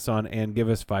using us on and give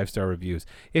us 5-star reviews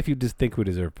if you just think we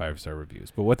deserve 5-star reviews.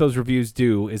 But what those reviews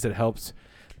do is it helps.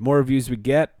 The more reviews we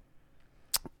get,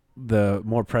 the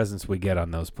more presence we get on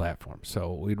those platforms.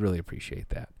 So we'd really appreciate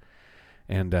that.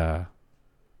 And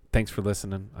thanks for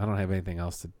listening. I don't have anything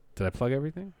else. Did I plug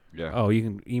everything? Yeah. Oh, you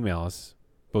can email us,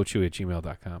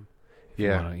 bochewy@gmail.com. If you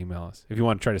want to email us. If you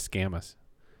want to try to scam us.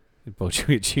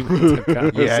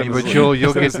 bochewy@gmail.com. Yeah, but you'll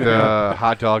get the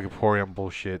hot dog emporium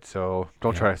bullshit. So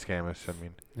don't try to scam us. I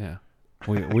mean, yeah,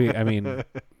 I mean,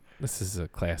 this is a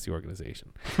classy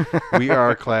organization. We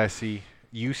are classy.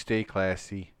 You stay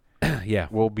classy. Yeah,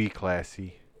 we'll be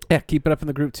classy. Yeah, keep it up in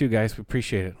the group too, guys. We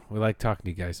appreciate it. We like talking to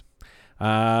you guys.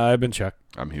 I've been Chuck.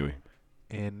 I'm Huey.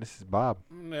 And this is Bob.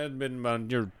 I've been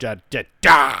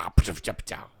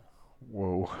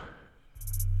Whoa.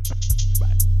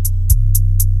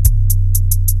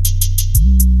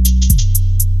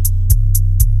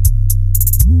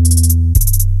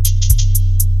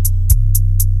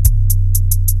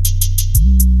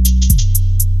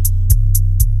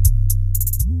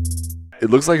 It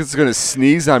looks like it's going to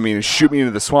sneeze on me and shoot me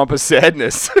into the swamp of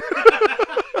sadness.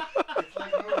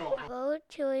 Bo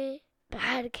Chuey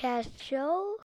Podcast Show.